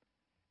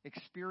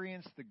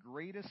experienced the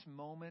greatest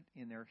moment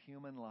in their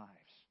human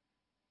lives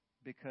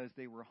because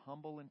they were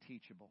humble and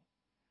teachable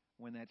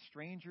when that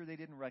stranger they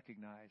didn't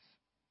recognize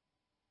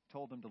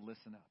told them to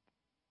listen up.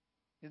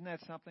 Isn't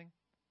that something?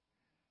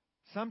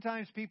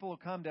 Sometimes people will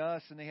come to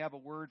us and they have a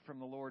word from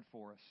the Lord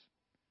for us.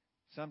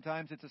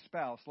 Sometimes it's a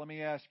spouse. Let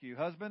me ask you,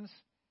 husbands,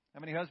 how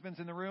many husbands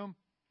in the room?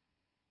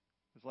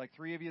 There's like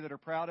 3 of you that are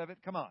proud of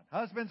it. Come on,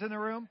 husbands in the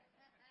room?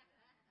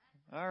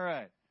 All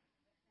right.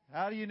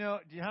 How do you know?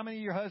 How many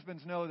of your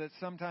husbands know that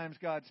sometimes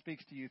God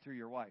speaks to you through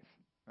your wife?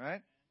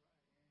 Right?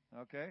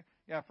 Okay.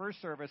 Yeah,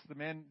 first service, the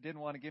men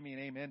didn't want to give me an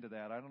amen to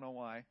that. I don't know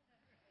why.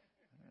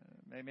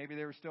 Maybe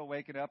they were still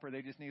waking up, or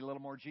they just need a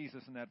little more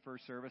Jesus in that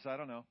first service. I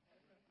don't know.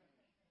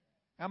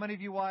 How many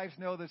of you wives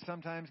know that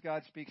sometimes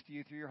God speaks to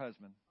you through your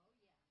husband?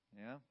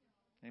 Yeah?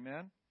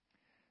 Amen?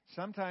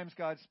 Sometimes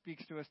God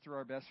speaks to us through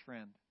our best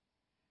friend.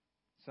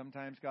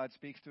 Sometimes God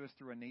speaks to us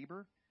through a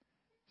neighbor.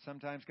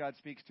 Sometimes God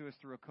speaks to us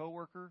through a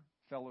coworker,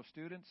 fellow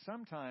student.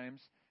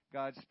 Sometimes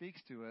God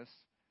speaks to us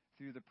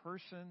through the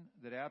person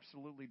that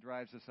absolutely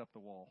drives us up the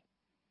wall.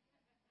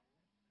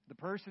 The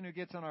person who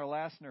gets on our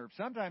last nerve.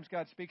 Sometimes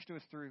God speaks to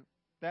us through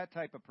that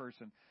type of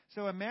person.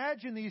 So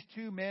imagine these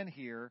 2 men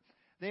here.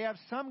 They have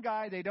some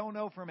guy they don't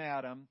know from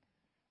Adam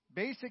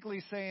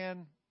basically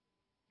saying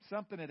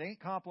something that ain't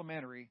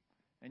complimentary.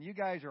 And you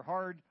guys are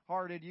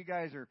hard-hearted. You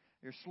guys are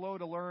slow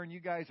to learn. You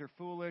guys are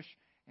foolish.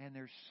 And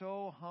they're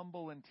so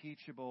humble and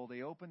teachable.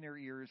 They open their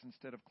ears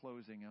instead of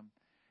closing them.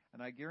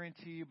 And I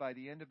guarantee you by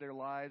the end of their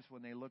lives,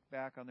 when they look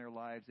back on their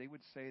lives, they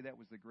would say that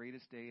was the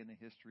greatest day in the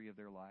history of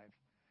their life.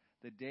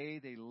 The day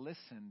they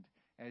listened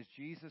as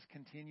Jesus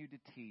continued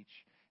to teach.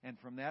 And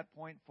from that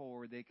point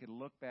forward, they could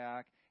look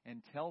back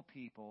and tell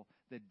people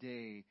the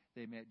day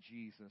they met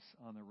Jesus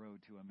on the road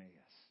to Emmaus.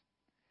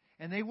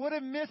 And they would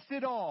have missed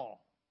it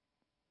all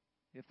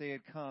if they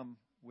had come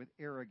with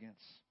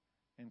arrogance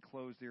and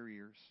closed their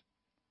ears.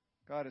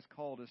 God has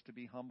called us to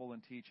be humble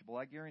and teachable.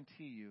 I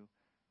guarantee you,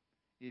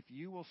 if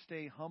you will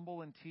stay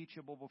humble and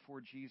teachable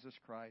before Jesus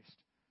Christ,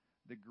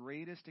 the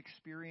greatest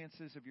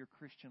experiences of your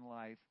Christian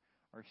life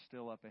are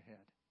still up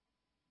ahead.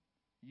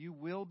 You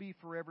will be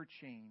forever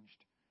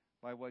changed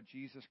by what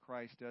Jesus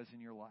Christ does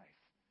in your life.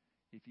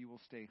 if you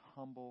will stay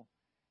humble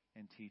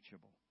and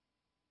teachable.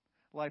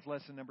 Life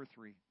lesson number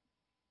 3.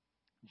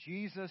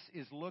 Jesus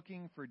is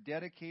looking for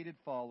dedicated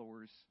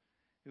followers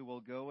who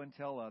will go and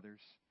tell others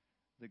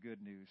the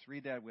good news.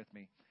 Read that with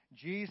me.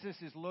 Jesus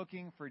is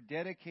looking for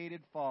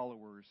dedicated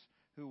followers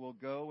who will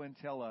go and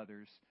tell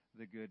others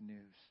the good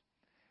news.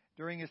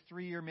 During his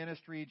 3-year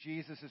ministry,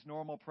 Jesus'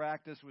 normal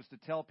practice was to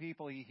tell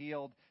people he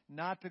healed,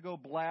 not to go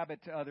blab it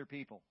to other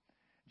people.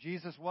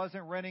 Jesus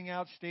wasn't renting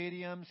out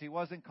stadiums. He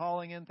wasn't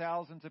calling in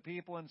thousands of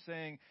people and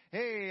saying,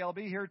 "Hey, I'll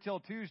be here till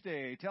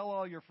Tuesday. Tell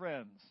all your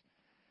friends."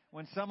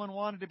 When someone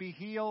wanted to be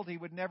healed, he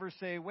would never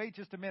say, "Wait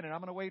just a minute. I'm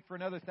going to wait for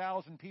another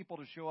 1,000 people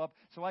to show up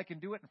so I can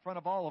do it in front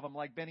of all of them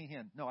like Benny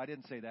Hinn." No, I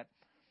didn't say that.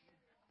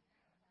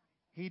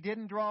 He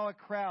didn't draw a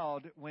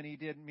crowd when he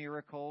did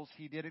miracles.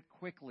 He did it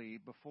quickly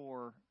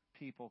before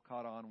people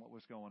caught on what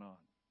was going on.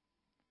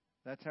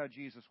 That's how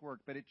Jesus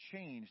worked. But it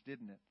changed,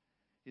 didn't it?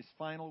 His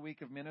final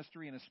week of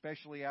ministry, and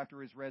especially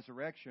after his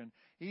resurrection,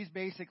 he's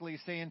basically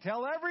saying,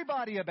 "Tell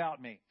everybody about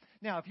me."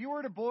 Now, if you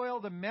were to boil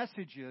the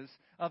messages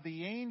of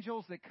the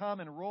angels that come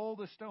and roll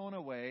the stone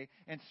away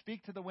and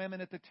speak to the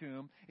women at the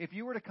tomb, if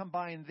you were to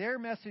combine their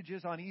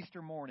messages on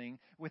Easter morning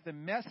with the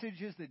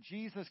messages that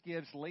Jesus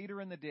gives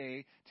later in the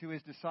day to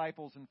his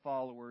disciples and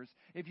followers,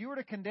 if you were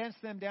to condense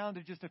them down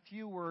to just a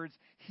few words,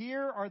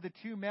 here are the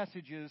 2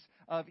 messages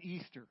of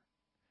Easter.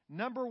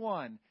 Number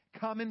 1,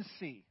 come and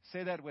see.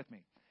 Say that with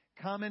me.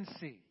 Come and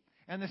see.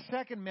 And the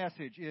second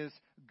message is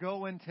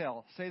go and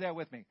tell. Say that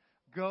with me.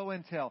 Go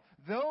and tell.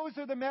 Those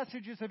are the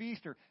messages of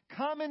Easter.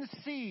 Come and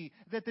see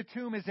that the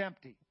tomb is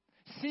empty.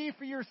 See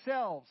for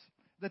yourselves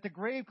that the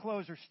grave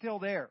clothes are still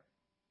there.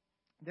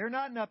 They're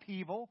not in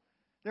upheaval.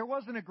 There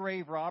wasn't a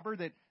grave robber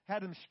that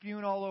had them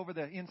spewing all over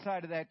the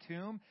inside of that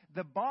tomb.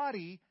 The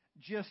body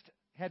just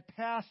had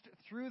passed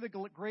through the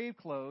grave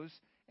clothes,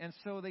 and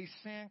so they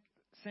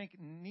sank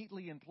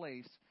neatly in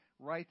place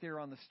right there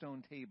on the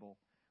stone table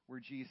where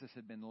Jesus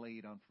had been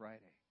laid on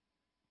Friday.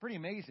 Pretty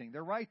amazing.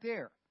 They're right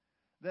there.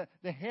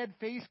 The head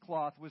face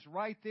cloth was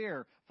right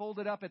there,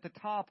 folded up at the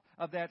top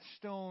of that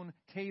stone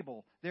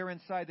table there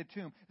inside the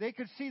tomb. They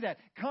could see that.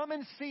 Come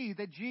and see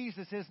that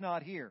Jesus is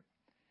not here.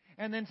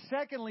 And then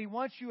secondly,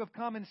 once you have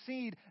come and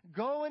seen,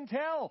 go and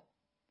tell.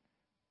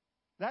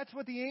 That's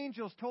what the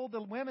angels told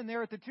the women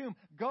there at the tomb.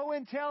 Go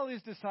and tell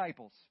his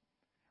disciples.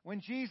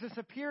 When Jesus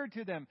appeared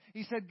to them,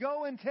 he said,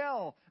 "Go and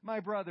tell my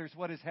brothers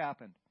what has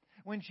happened."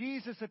 When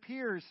Jesus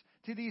appears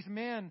to these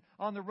men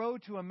on the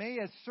road to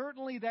Emmaus,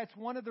 certainly that's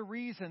one of the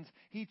reasons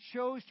he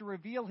chose to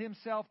reveal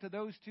himself to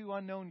those 2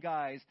 unknown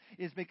guys,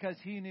 is because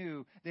he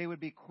knew they would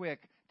be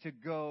quick to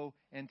go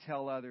and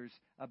tell others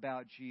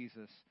about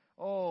Jesus.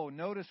 Oh,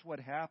 notice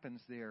what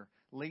happens there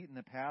late in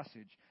the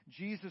passage.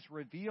 Jesus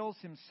reveals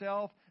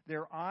himself.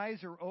 Their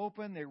eyes are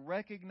open. They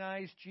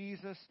recognize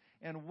Jesus.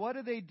 And what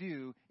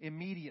do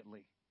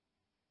immediately?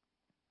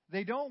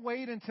 They don't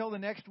wait until the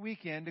next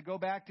weekend to go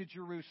back to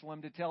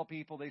Jerusalem to tell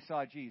people they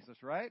saw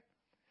Jesus, right?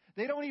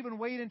 They don't even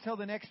wait until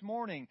the next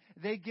morning.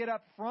 They get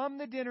up from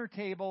the dinner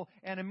table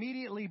and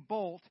immediately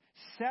bolt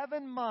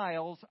 7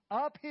 miles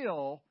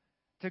uphill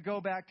to go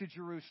back to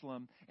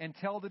Jerusalem and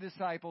tell the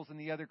disciples and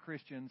the other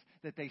Christians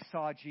that they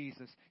saw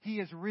Jesus.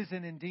 He is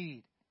risen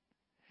indeed.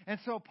 And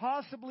so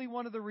possibly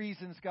one of the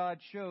reasons God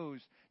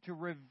chose to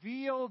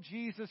reveal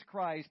Jesus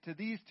Christ to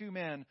these 2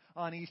 men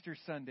on Easter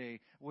Sunday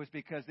was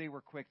because they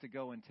were quick to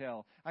go and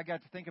tell. I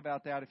got to think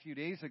about that a few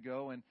days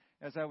ago, and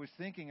as I was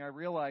thinking, I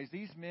realized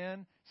these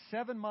men,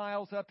 7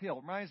 miles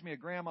uphill. Reminds me of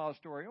Grandma's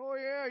story. "Oh,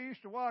 yeah, I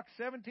used to walk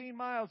 17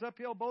 miles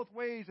uphill both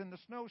ways in the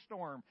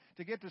snowstorm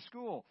to get to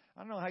school."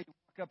 I don't know how you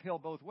walk uphill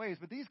both ways,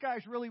 but these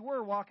guys really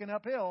were walking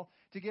uphill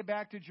to get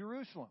back to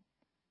Jerusalem.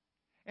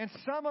 And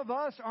some of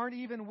us aren't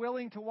even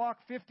willing to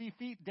walk 50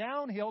 feet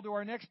downhill to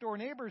our next door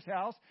neighbor's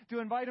house to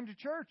invite him to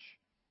church.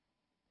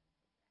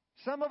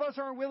 Some of us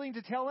aren't willing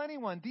to tell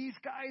anyone. These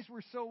guys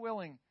were so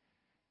willing.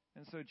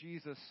 And so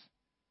Jesus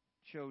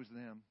chose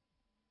them.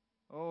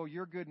 Oh,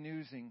 your good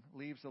newsing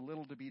leaves a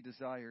little to be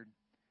desired,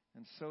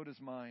 and so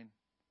does mine.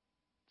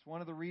 It's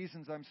one of the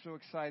reasons I'm so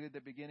excited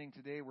that beginning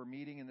today we're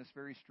meeting in this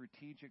very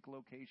strategic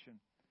location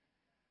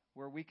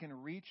where we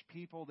can reach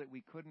people that we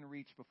couldn't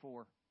reach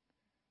before.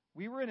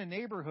 We were in a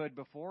neighborhood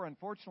before.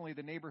 Unfortunately,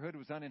 the neighborhood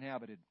was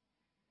uninhabited.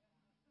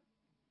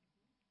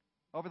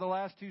 Over the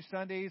last 2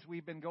 Sundays,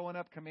 we've been going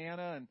up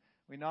Camana, and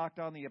we knocked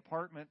on the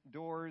apartment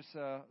doors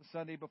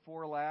Sunday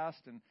before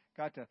last and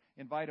got to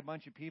invite a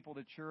bunch of people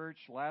to church.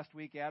 Last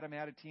week, Adam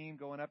had a team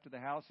going up to the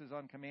houses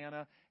on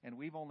Camana, and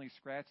we've only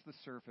scratched the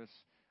surface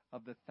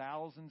of the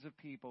thousands of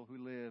people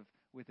who live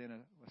within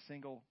a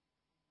single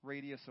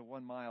radius of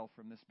 1 mile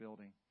from this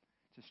building.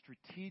 It's a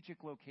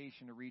strategic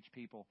location to reach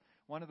people.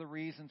 One of the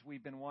reasons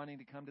we've been wanting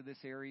to come to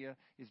this area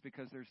is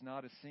because there's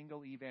not a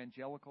single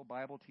evangelical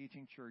Bible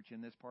teaching church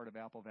in this part of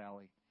Apple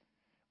Valley.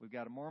 We've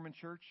got a Mormon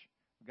church,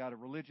 we've got a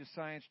religious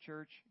science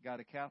church, got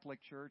a Catholic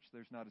church.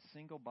 There's not a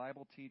single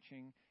Bible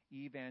teaching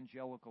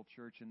evangelical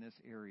church in this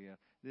area.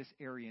 This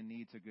area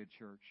needs a good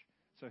church.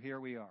 So here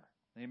we are.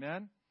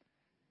 Amen?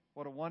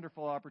 What a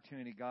wonderful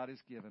opportunity God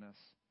has given us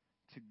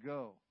to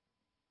go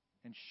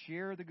and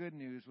share the good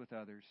news with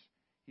others.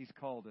 He's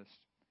called us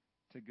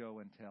to go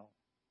and tell.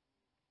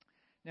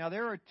 Now,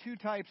 there are two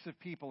types of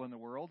people in the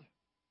world.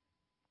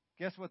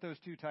 Guess what those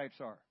two types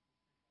are?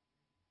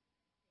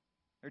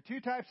 There are two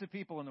types of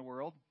people in the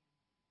world.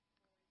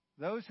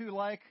 Those who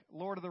like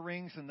Lord of the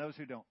Rings and those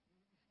who don't.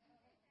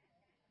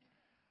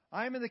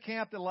 I'm in the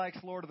camp that likes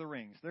Lord of the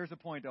Rings. There's a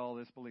point to all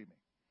this, believe me.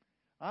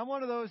 I'm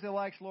one of those that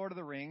likes Lord of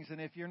the Rings, and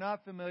if you're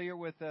not familiar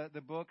with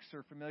the books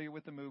or familiar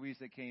with the movies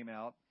that came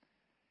out,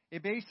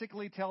 it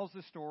basically tells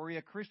the story.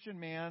 A Christian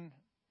man,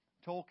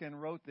 Tolkien,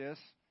 wrote this.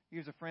 He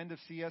was a friend of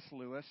C.S.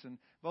 Lewis, and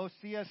both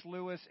C.S.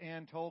 Lewis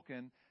and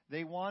Tolkien,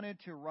 they wanted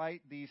to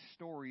write these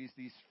stories,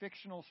 these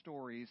fictional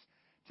stories,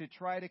 to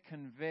try to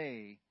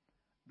convey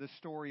the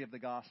story of the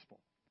gospel.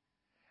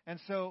 And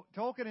so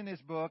Tolkien in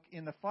his book,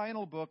 in the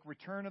final book,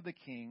 Return of the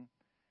King,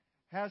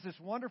 has this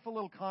wonderful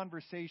little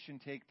conversation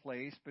take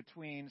place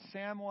between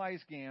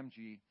Samwise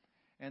Gamgee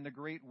and the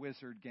great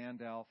wizard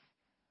Gandalf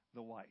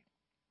the White.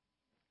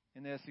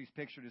 In this, he's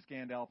pictured as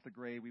Gandalf the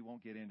Grey. We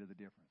won't get into the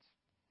difference.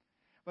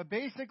 But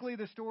basically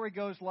the story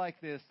goes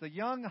like this. The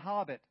young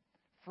hobbit,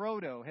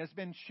 Frodo, has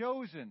been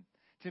chosen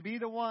to be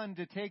the one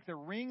to take the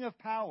Ring of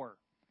Power.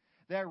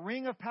 That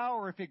Ring of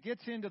Power, if it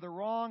gets into the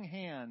wrong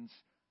hands,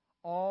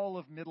 all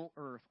of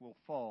Middle-earth will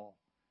fall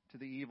to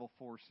the evil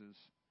forces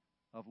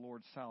of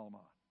Lord Sauron.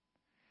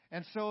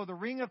 And so the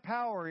Ring of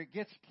Power, it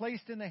gets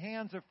placed in the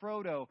hands of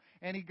Frodo,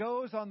 and he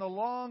goes on the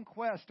long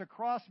quest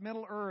across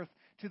Middle-earth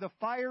to the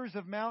fires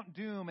of Mount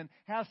Doom and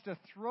has to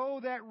throw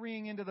that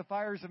ring into the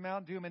fires of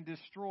Mount Doom and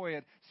destroy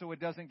it so it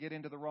doesn't get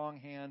into the wrong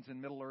hands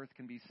and Middle-earth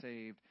can be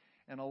saved.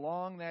 And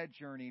along that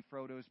journey,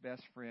 Frodo's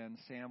best friend,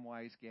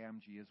 Samwise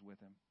Gamgee, is with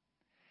him.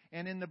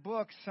 And in the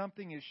book,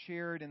 something is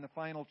shared in the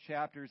final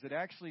chapters that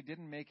actually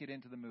didn't make it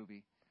into the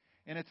movie.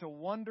 And it's a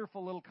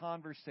wonderful little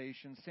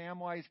conversation.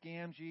 Samwise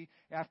Gamgee,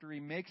 after he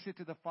makes it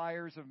to the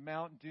fires of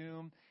Mount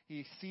Doom,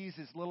 he sees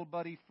his little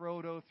buddy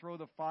Frodo throw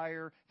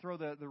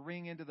the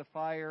ring into the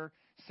fire.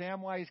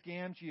 Samwise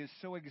Gamgee is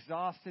so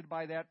exhausted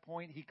by that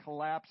point, he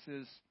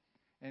collapses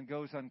and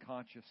goes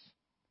unconscious.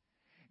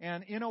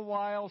 And in a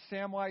while,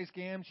 Samwise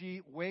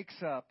Gamgee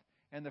wakes up,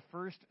 and the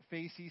first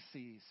face he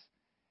sees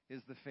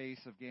is the face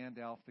of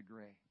Gandalf the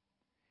Grey.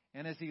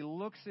 And as he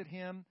looks at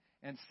him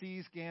and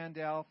sees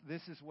Gandalf,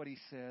 this is what he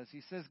says.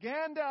 He says,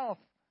 "Gandalf,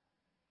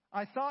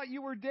 I thought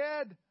you were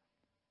dead,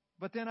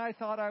 but then I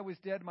thought I was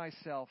dead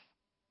myself."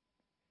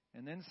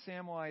 And then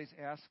Samwise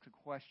asks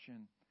a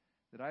question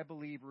that I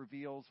believe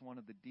reveals one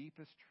of the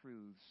deepest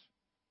truths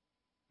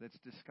that's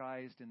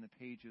disguised in the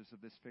pages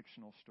of this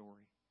fictional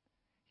story.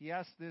 He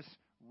asked this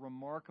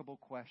remarkable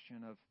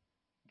question of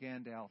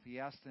Gandalf. He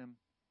asked him,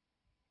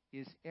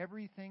 "Is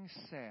everything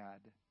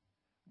sad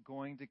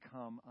going to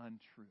come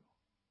untrue?"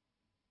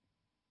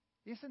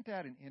 Isn't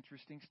that an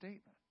interesting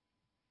statement?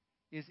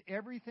 Is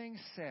everything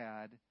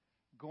sad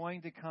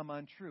going to come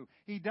untrue?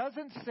 He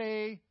doesn't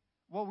say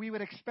what we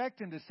would expect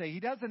him to say. He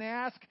doesn't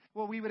ask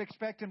what we would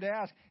expect him to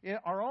ask.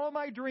 Are all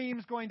my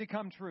dreams going to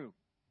come true?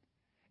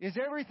 Is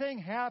everything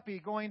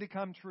happy going to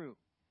come true?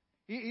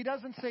 He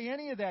doesn't say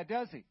any of that,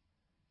 does he?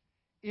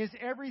 Is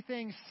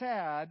everything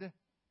sad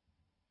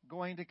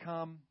going to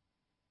come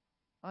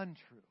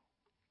untrue?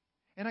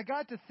 And I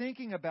got to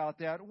thinking about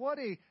that. What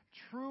a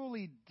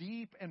truly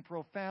deep and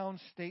profound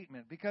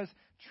statement. Because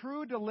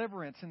true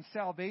deliverance and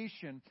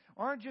salvation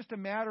aren't just a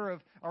matter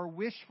of our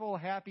wishful,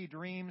 happy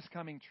dreams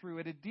coming true.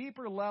 At a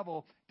deeper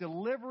level,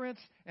 deliverance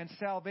and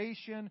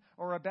salvation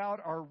are about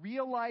our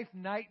real-life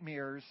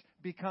nightmares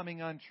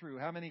becoming untrue.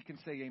 How many can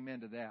say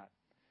amen to that?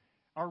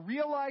 Our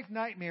real-life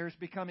nightmares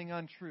becoming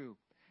untrue.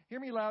 Hear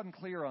me loud and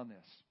clear on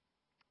this.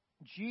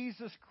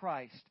 Jesus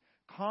Christ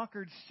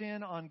conquered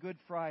sin on Good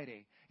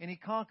Friday, and He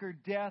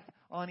conquered death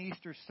on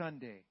Easter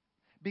Sunday.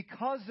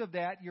 Because of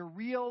that, your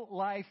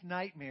real-life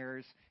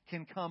nightmares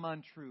can come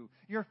untrue.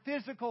 Your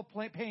physical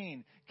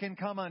pain can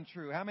come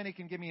untrue. How many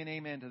can give me an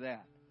amen to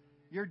that?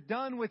 You're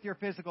done with your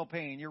physical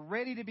pain. You're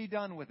ready to be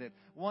done with it.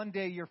 One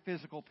day your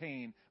physical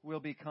pain will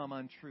become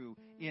untrue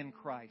in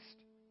Christ.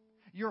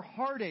 Your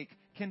heartache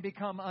can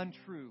become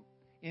untrue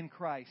in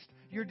Christ.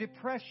 Your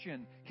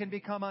depression can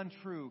become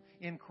untrue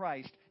in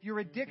Christ. Your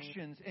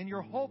addictions and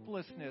your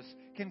hopelessness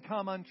can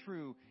come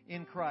untrue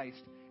in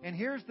Christ. And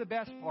here's the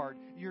best part.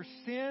 Your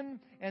sin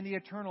and the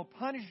eternal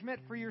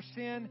punishment for your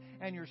sin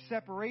and your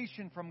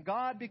separation from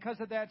God because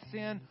of that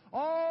sin,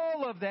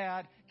 all of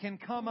that can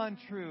come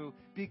untrue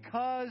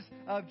because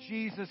of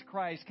Jesus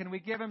Christ. Can we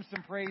give Him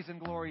some praise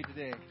and glory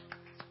today?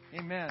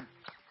 Amen.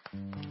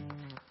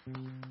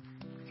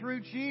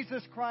 Through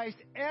Jesus Christ,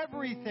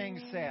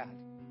 everything's sad.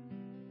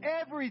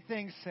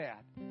 Everything's sad.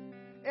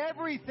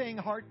 Everything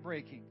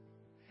heartbreaking.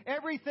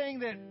 Everything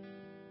that,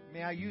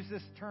 may I use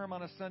this term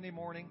on a Sunday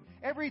morning?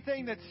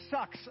 Everything that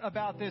sucks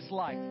about this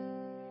life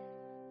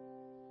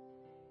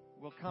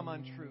will come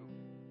untrue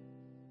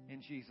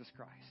in Jesus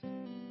Christ.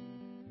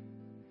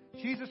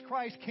 Jesus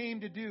Christ came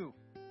to do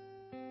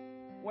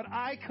what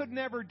I could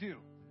never do.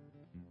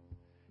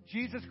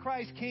 Jesus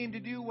Christ came to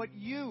do what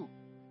you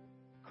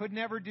could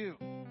never do.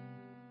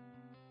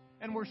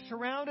 and we're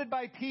surrounded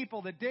by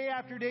people that day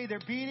after day they're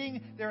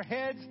beating their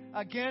heads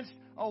against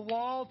a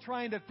wall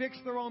trying to fix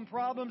their own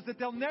problems that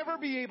they'll never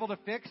be able to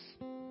fix,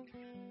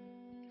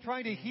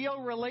 trying to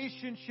heal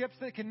relationships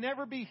that can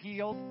never be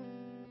healed,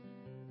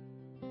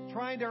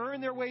 trying to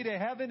earn their way to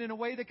heaven in a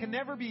way that can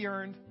never be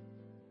earned,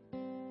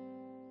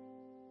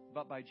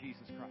 but by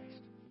Jesus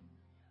Christ.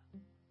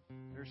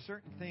 There are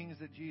certain things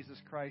that Jesus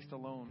Christ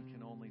alone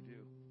can only do.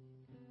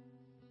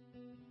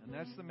 And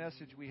that's the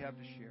message we have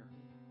to share.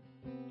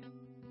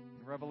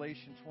 In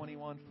Revelation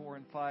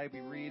 21:4-5, we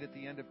read, at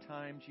the end of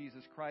time,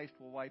 Jesus Christ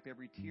will wipe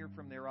every tear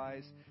from their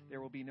eyes.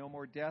 There will be no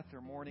more death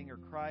or mourning or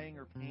crying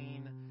or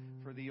pain,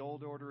 for the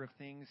old order of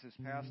things has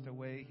passed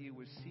away. He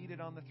was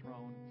seated on the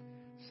throne,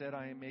 said,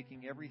 I am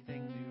making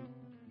everything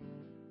new.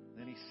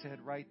 Then he said,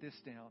 write this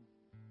down,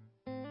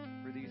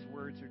 for these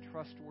words are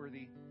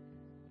trustworthy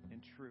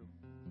and true.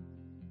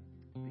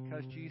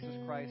 Because Jesus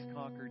Christ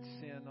conquered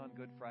sin on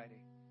Good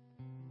Friday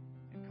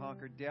and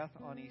conquered death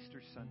on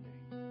Easter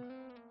Sunday,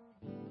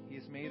 He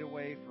has made a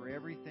way for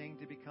everything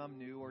to become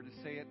new, or to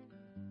say it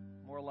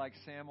more like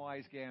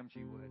Samwise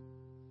Gamgee would,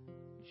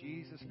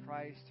 Jesus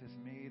Christ has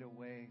made a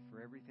way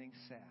for everything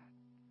sad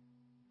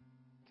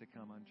to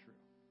come untrue.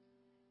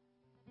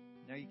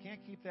 Now, you can't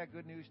keep that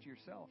good news to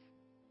yourself.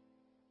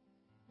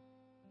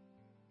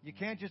 You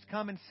can't just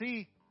come and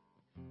see.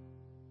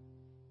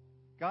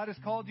 God has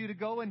called you to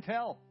go and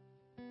tell.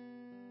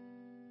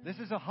 This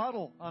is a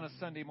huddle on a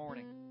Sunday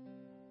morning.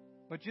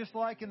 But just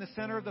like in the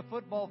center of the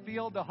football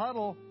field, the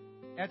huddle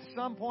at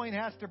some point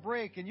has to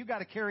break, and you've got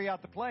to carry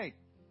out the play.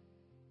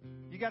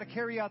 You've got to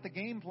carry out the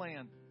game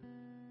plan.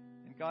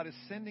 And God is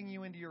sending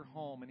you into your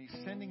home, and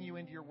He's sending you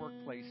into your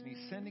workplace, and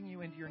He's sending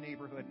you into your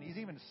neighborhood, and He's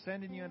even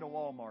sending you into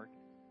Walmart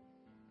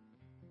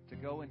to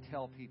go and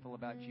tell people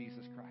about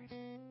Jesus Christ.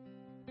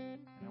 And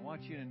I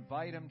want you to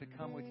invite them to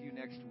come with you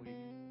next week.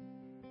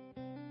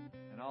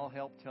 And I'll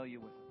help tell you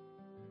with them.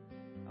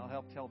 I'll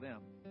help tell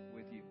them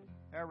with you.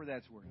 However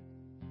that's worded.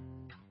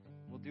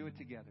 We'll do it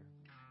together.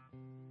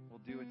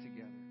 We'll do it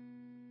together.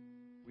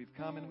 We've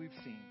come and we've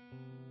seen.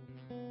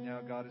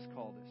 Now God has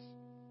called us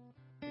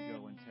to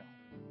go and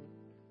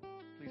tell.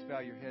 Please bow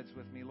your heads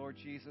with me. Lord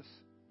Jesus,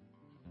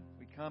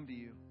 we come to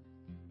you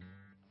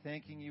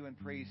thanking you and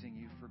praising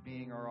you for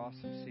being our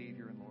awesome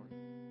Savior and Lord.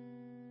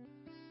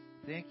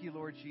 Thank you,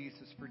 Lord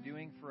Jesus, for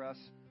doing for us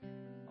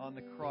on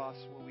the cross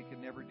what we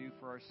could never do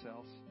for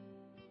ourselves,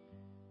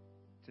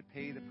 to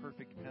pay the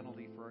perfect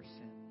penalty for our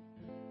sin.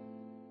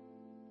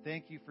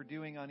 Thank you for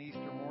doing on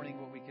Easter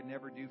morning what we could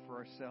never do for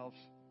ourselves,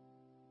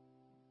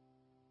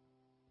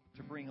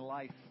 to bring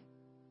life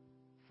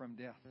from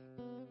death.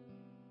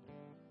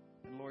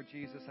 And Lord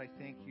Jesus, I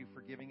thank you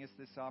for giving us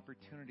this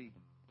opportunity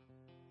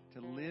to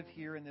live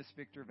here in this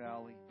Victor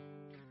Valley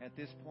at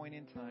this point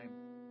in time,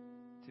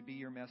 to be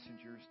your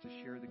messengers, to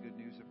share the good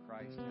news of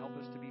Christ. Help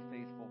us to be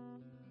faithful.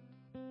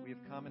 We have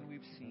come and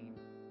we've seen.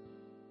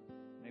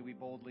 May we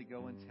boldly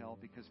go and tell,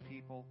 because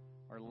people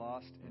are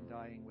lost and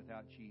dying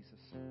without Jesus.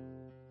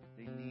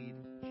 They need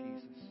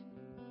Jesus.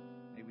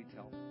 May we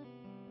tell them.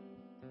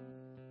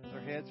 As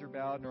our heads are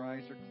bowed and our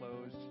eyes are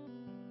closed,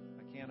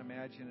 I can't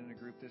imagine in a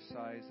group this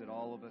size that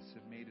all of us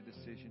have made a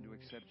decision to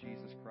accept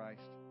Jesus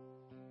Christ.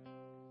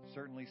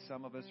 Certainly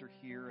some of us are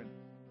here and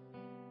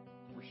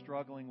we're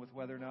struggling with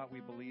whether or not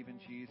we believe in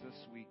Jesus.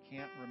 We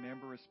can't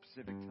remember a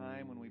specific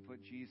time when we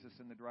put Jesus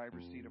in the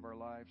driver's seat of our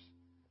lives.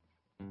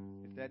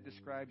 If that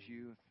describes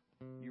you,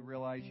 if you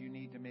realize you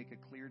need to make a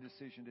clear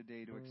decision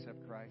today to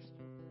accept Christ,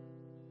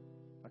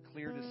 a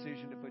clear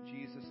decision to put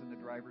Jesus in the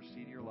driver's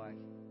seat of your life,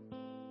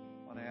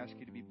 I want to ask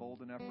you to be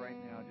bold enough right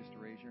now just to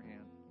raise your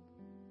hand.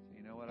 Say,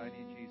 you know what, I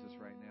need Jesus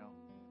right now.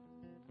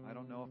 I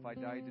don't know if I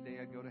died today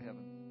I'd go to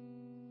heaven.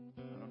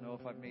 I don't know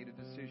if I've made a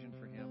decision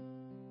for Him.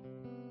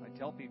 I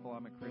tell people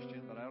I'm a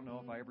Christian, but I don't know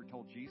if I ever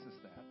told Jesus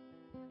that.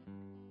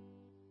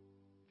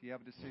 If you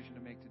have a decision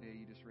to make today,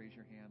 you just raise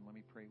your hand. Let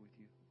me pray with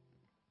you.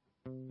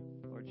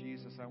 Lord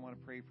Jesus, I want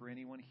to pray for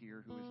anyone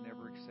here who has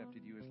never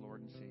accepted you as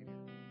Lord and Savior.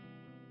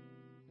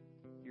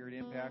 Here at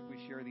Impact, we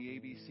share the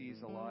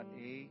ABCs a lot.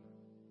 A,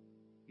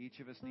 each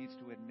of us needs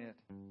to admit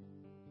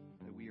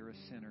that we are a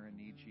sinner and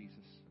need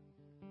Jesus.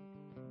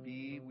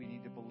 B, we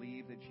need to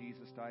believe that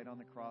Jesus died on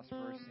the cross for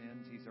our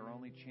sins. He's our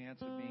only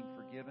chance of being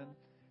forgiven,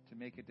 to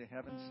make it to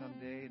heaven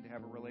someday, and to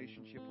have a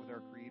relationship with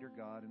our Creator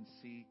God. And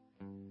C,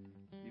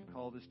 you've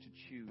called us to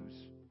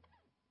choose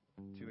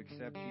to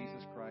accept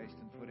Jesus Christ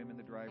and put Him in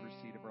the driver's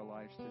seat of our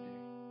lives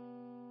today.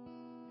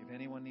 If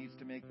anyone needs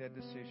to make that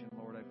decision,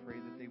 Lord, I pray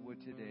that they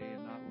would today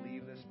and not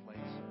leave this place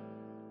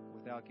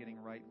without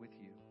getting right with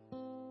you.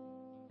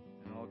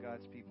 And all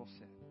God's people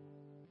said,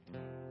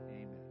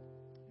 amen.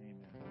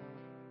 Amen.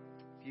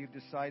 If you've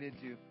decided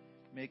to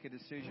make a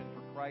decision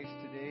for Christ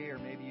today, or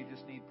maybe you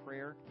just need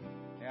prayer,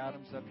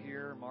 Adam's up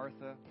here,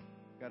 Martha,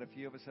 got a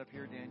few of us up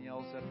here,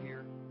 Danielle's up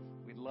here.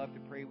 We'd love to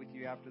pray with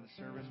you after the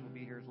service. We'll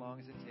be here as long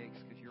as it takes,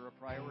 because you're a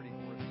priority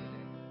for us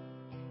today.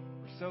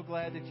 We're so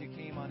glad that you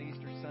came on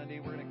Easter Sunday.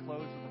 We're going to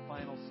close with a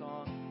final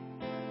song.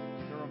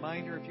 As a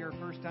reminder, if you're a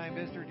first-time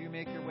visitor, do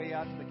make your way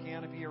out to the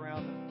canopy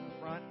around the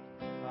front.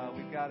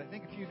 We've got got, I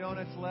think, a few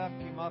donuts left, a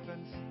few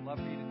muffins. Love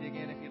for you to dig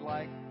in if you'd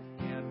like.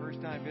 And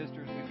first-time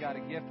visitors, we've got a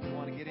gift we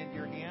want to get into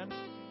your hand.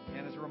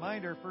 And as a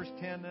reminder, first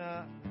 10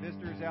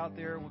 visitors out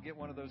there will get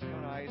one of those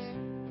Kona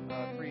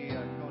Ice, free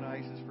Kona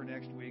Ices for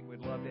next week.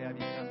 We'd love to have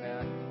you come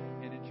back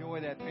and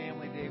enjoy that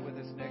family day with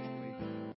us next week.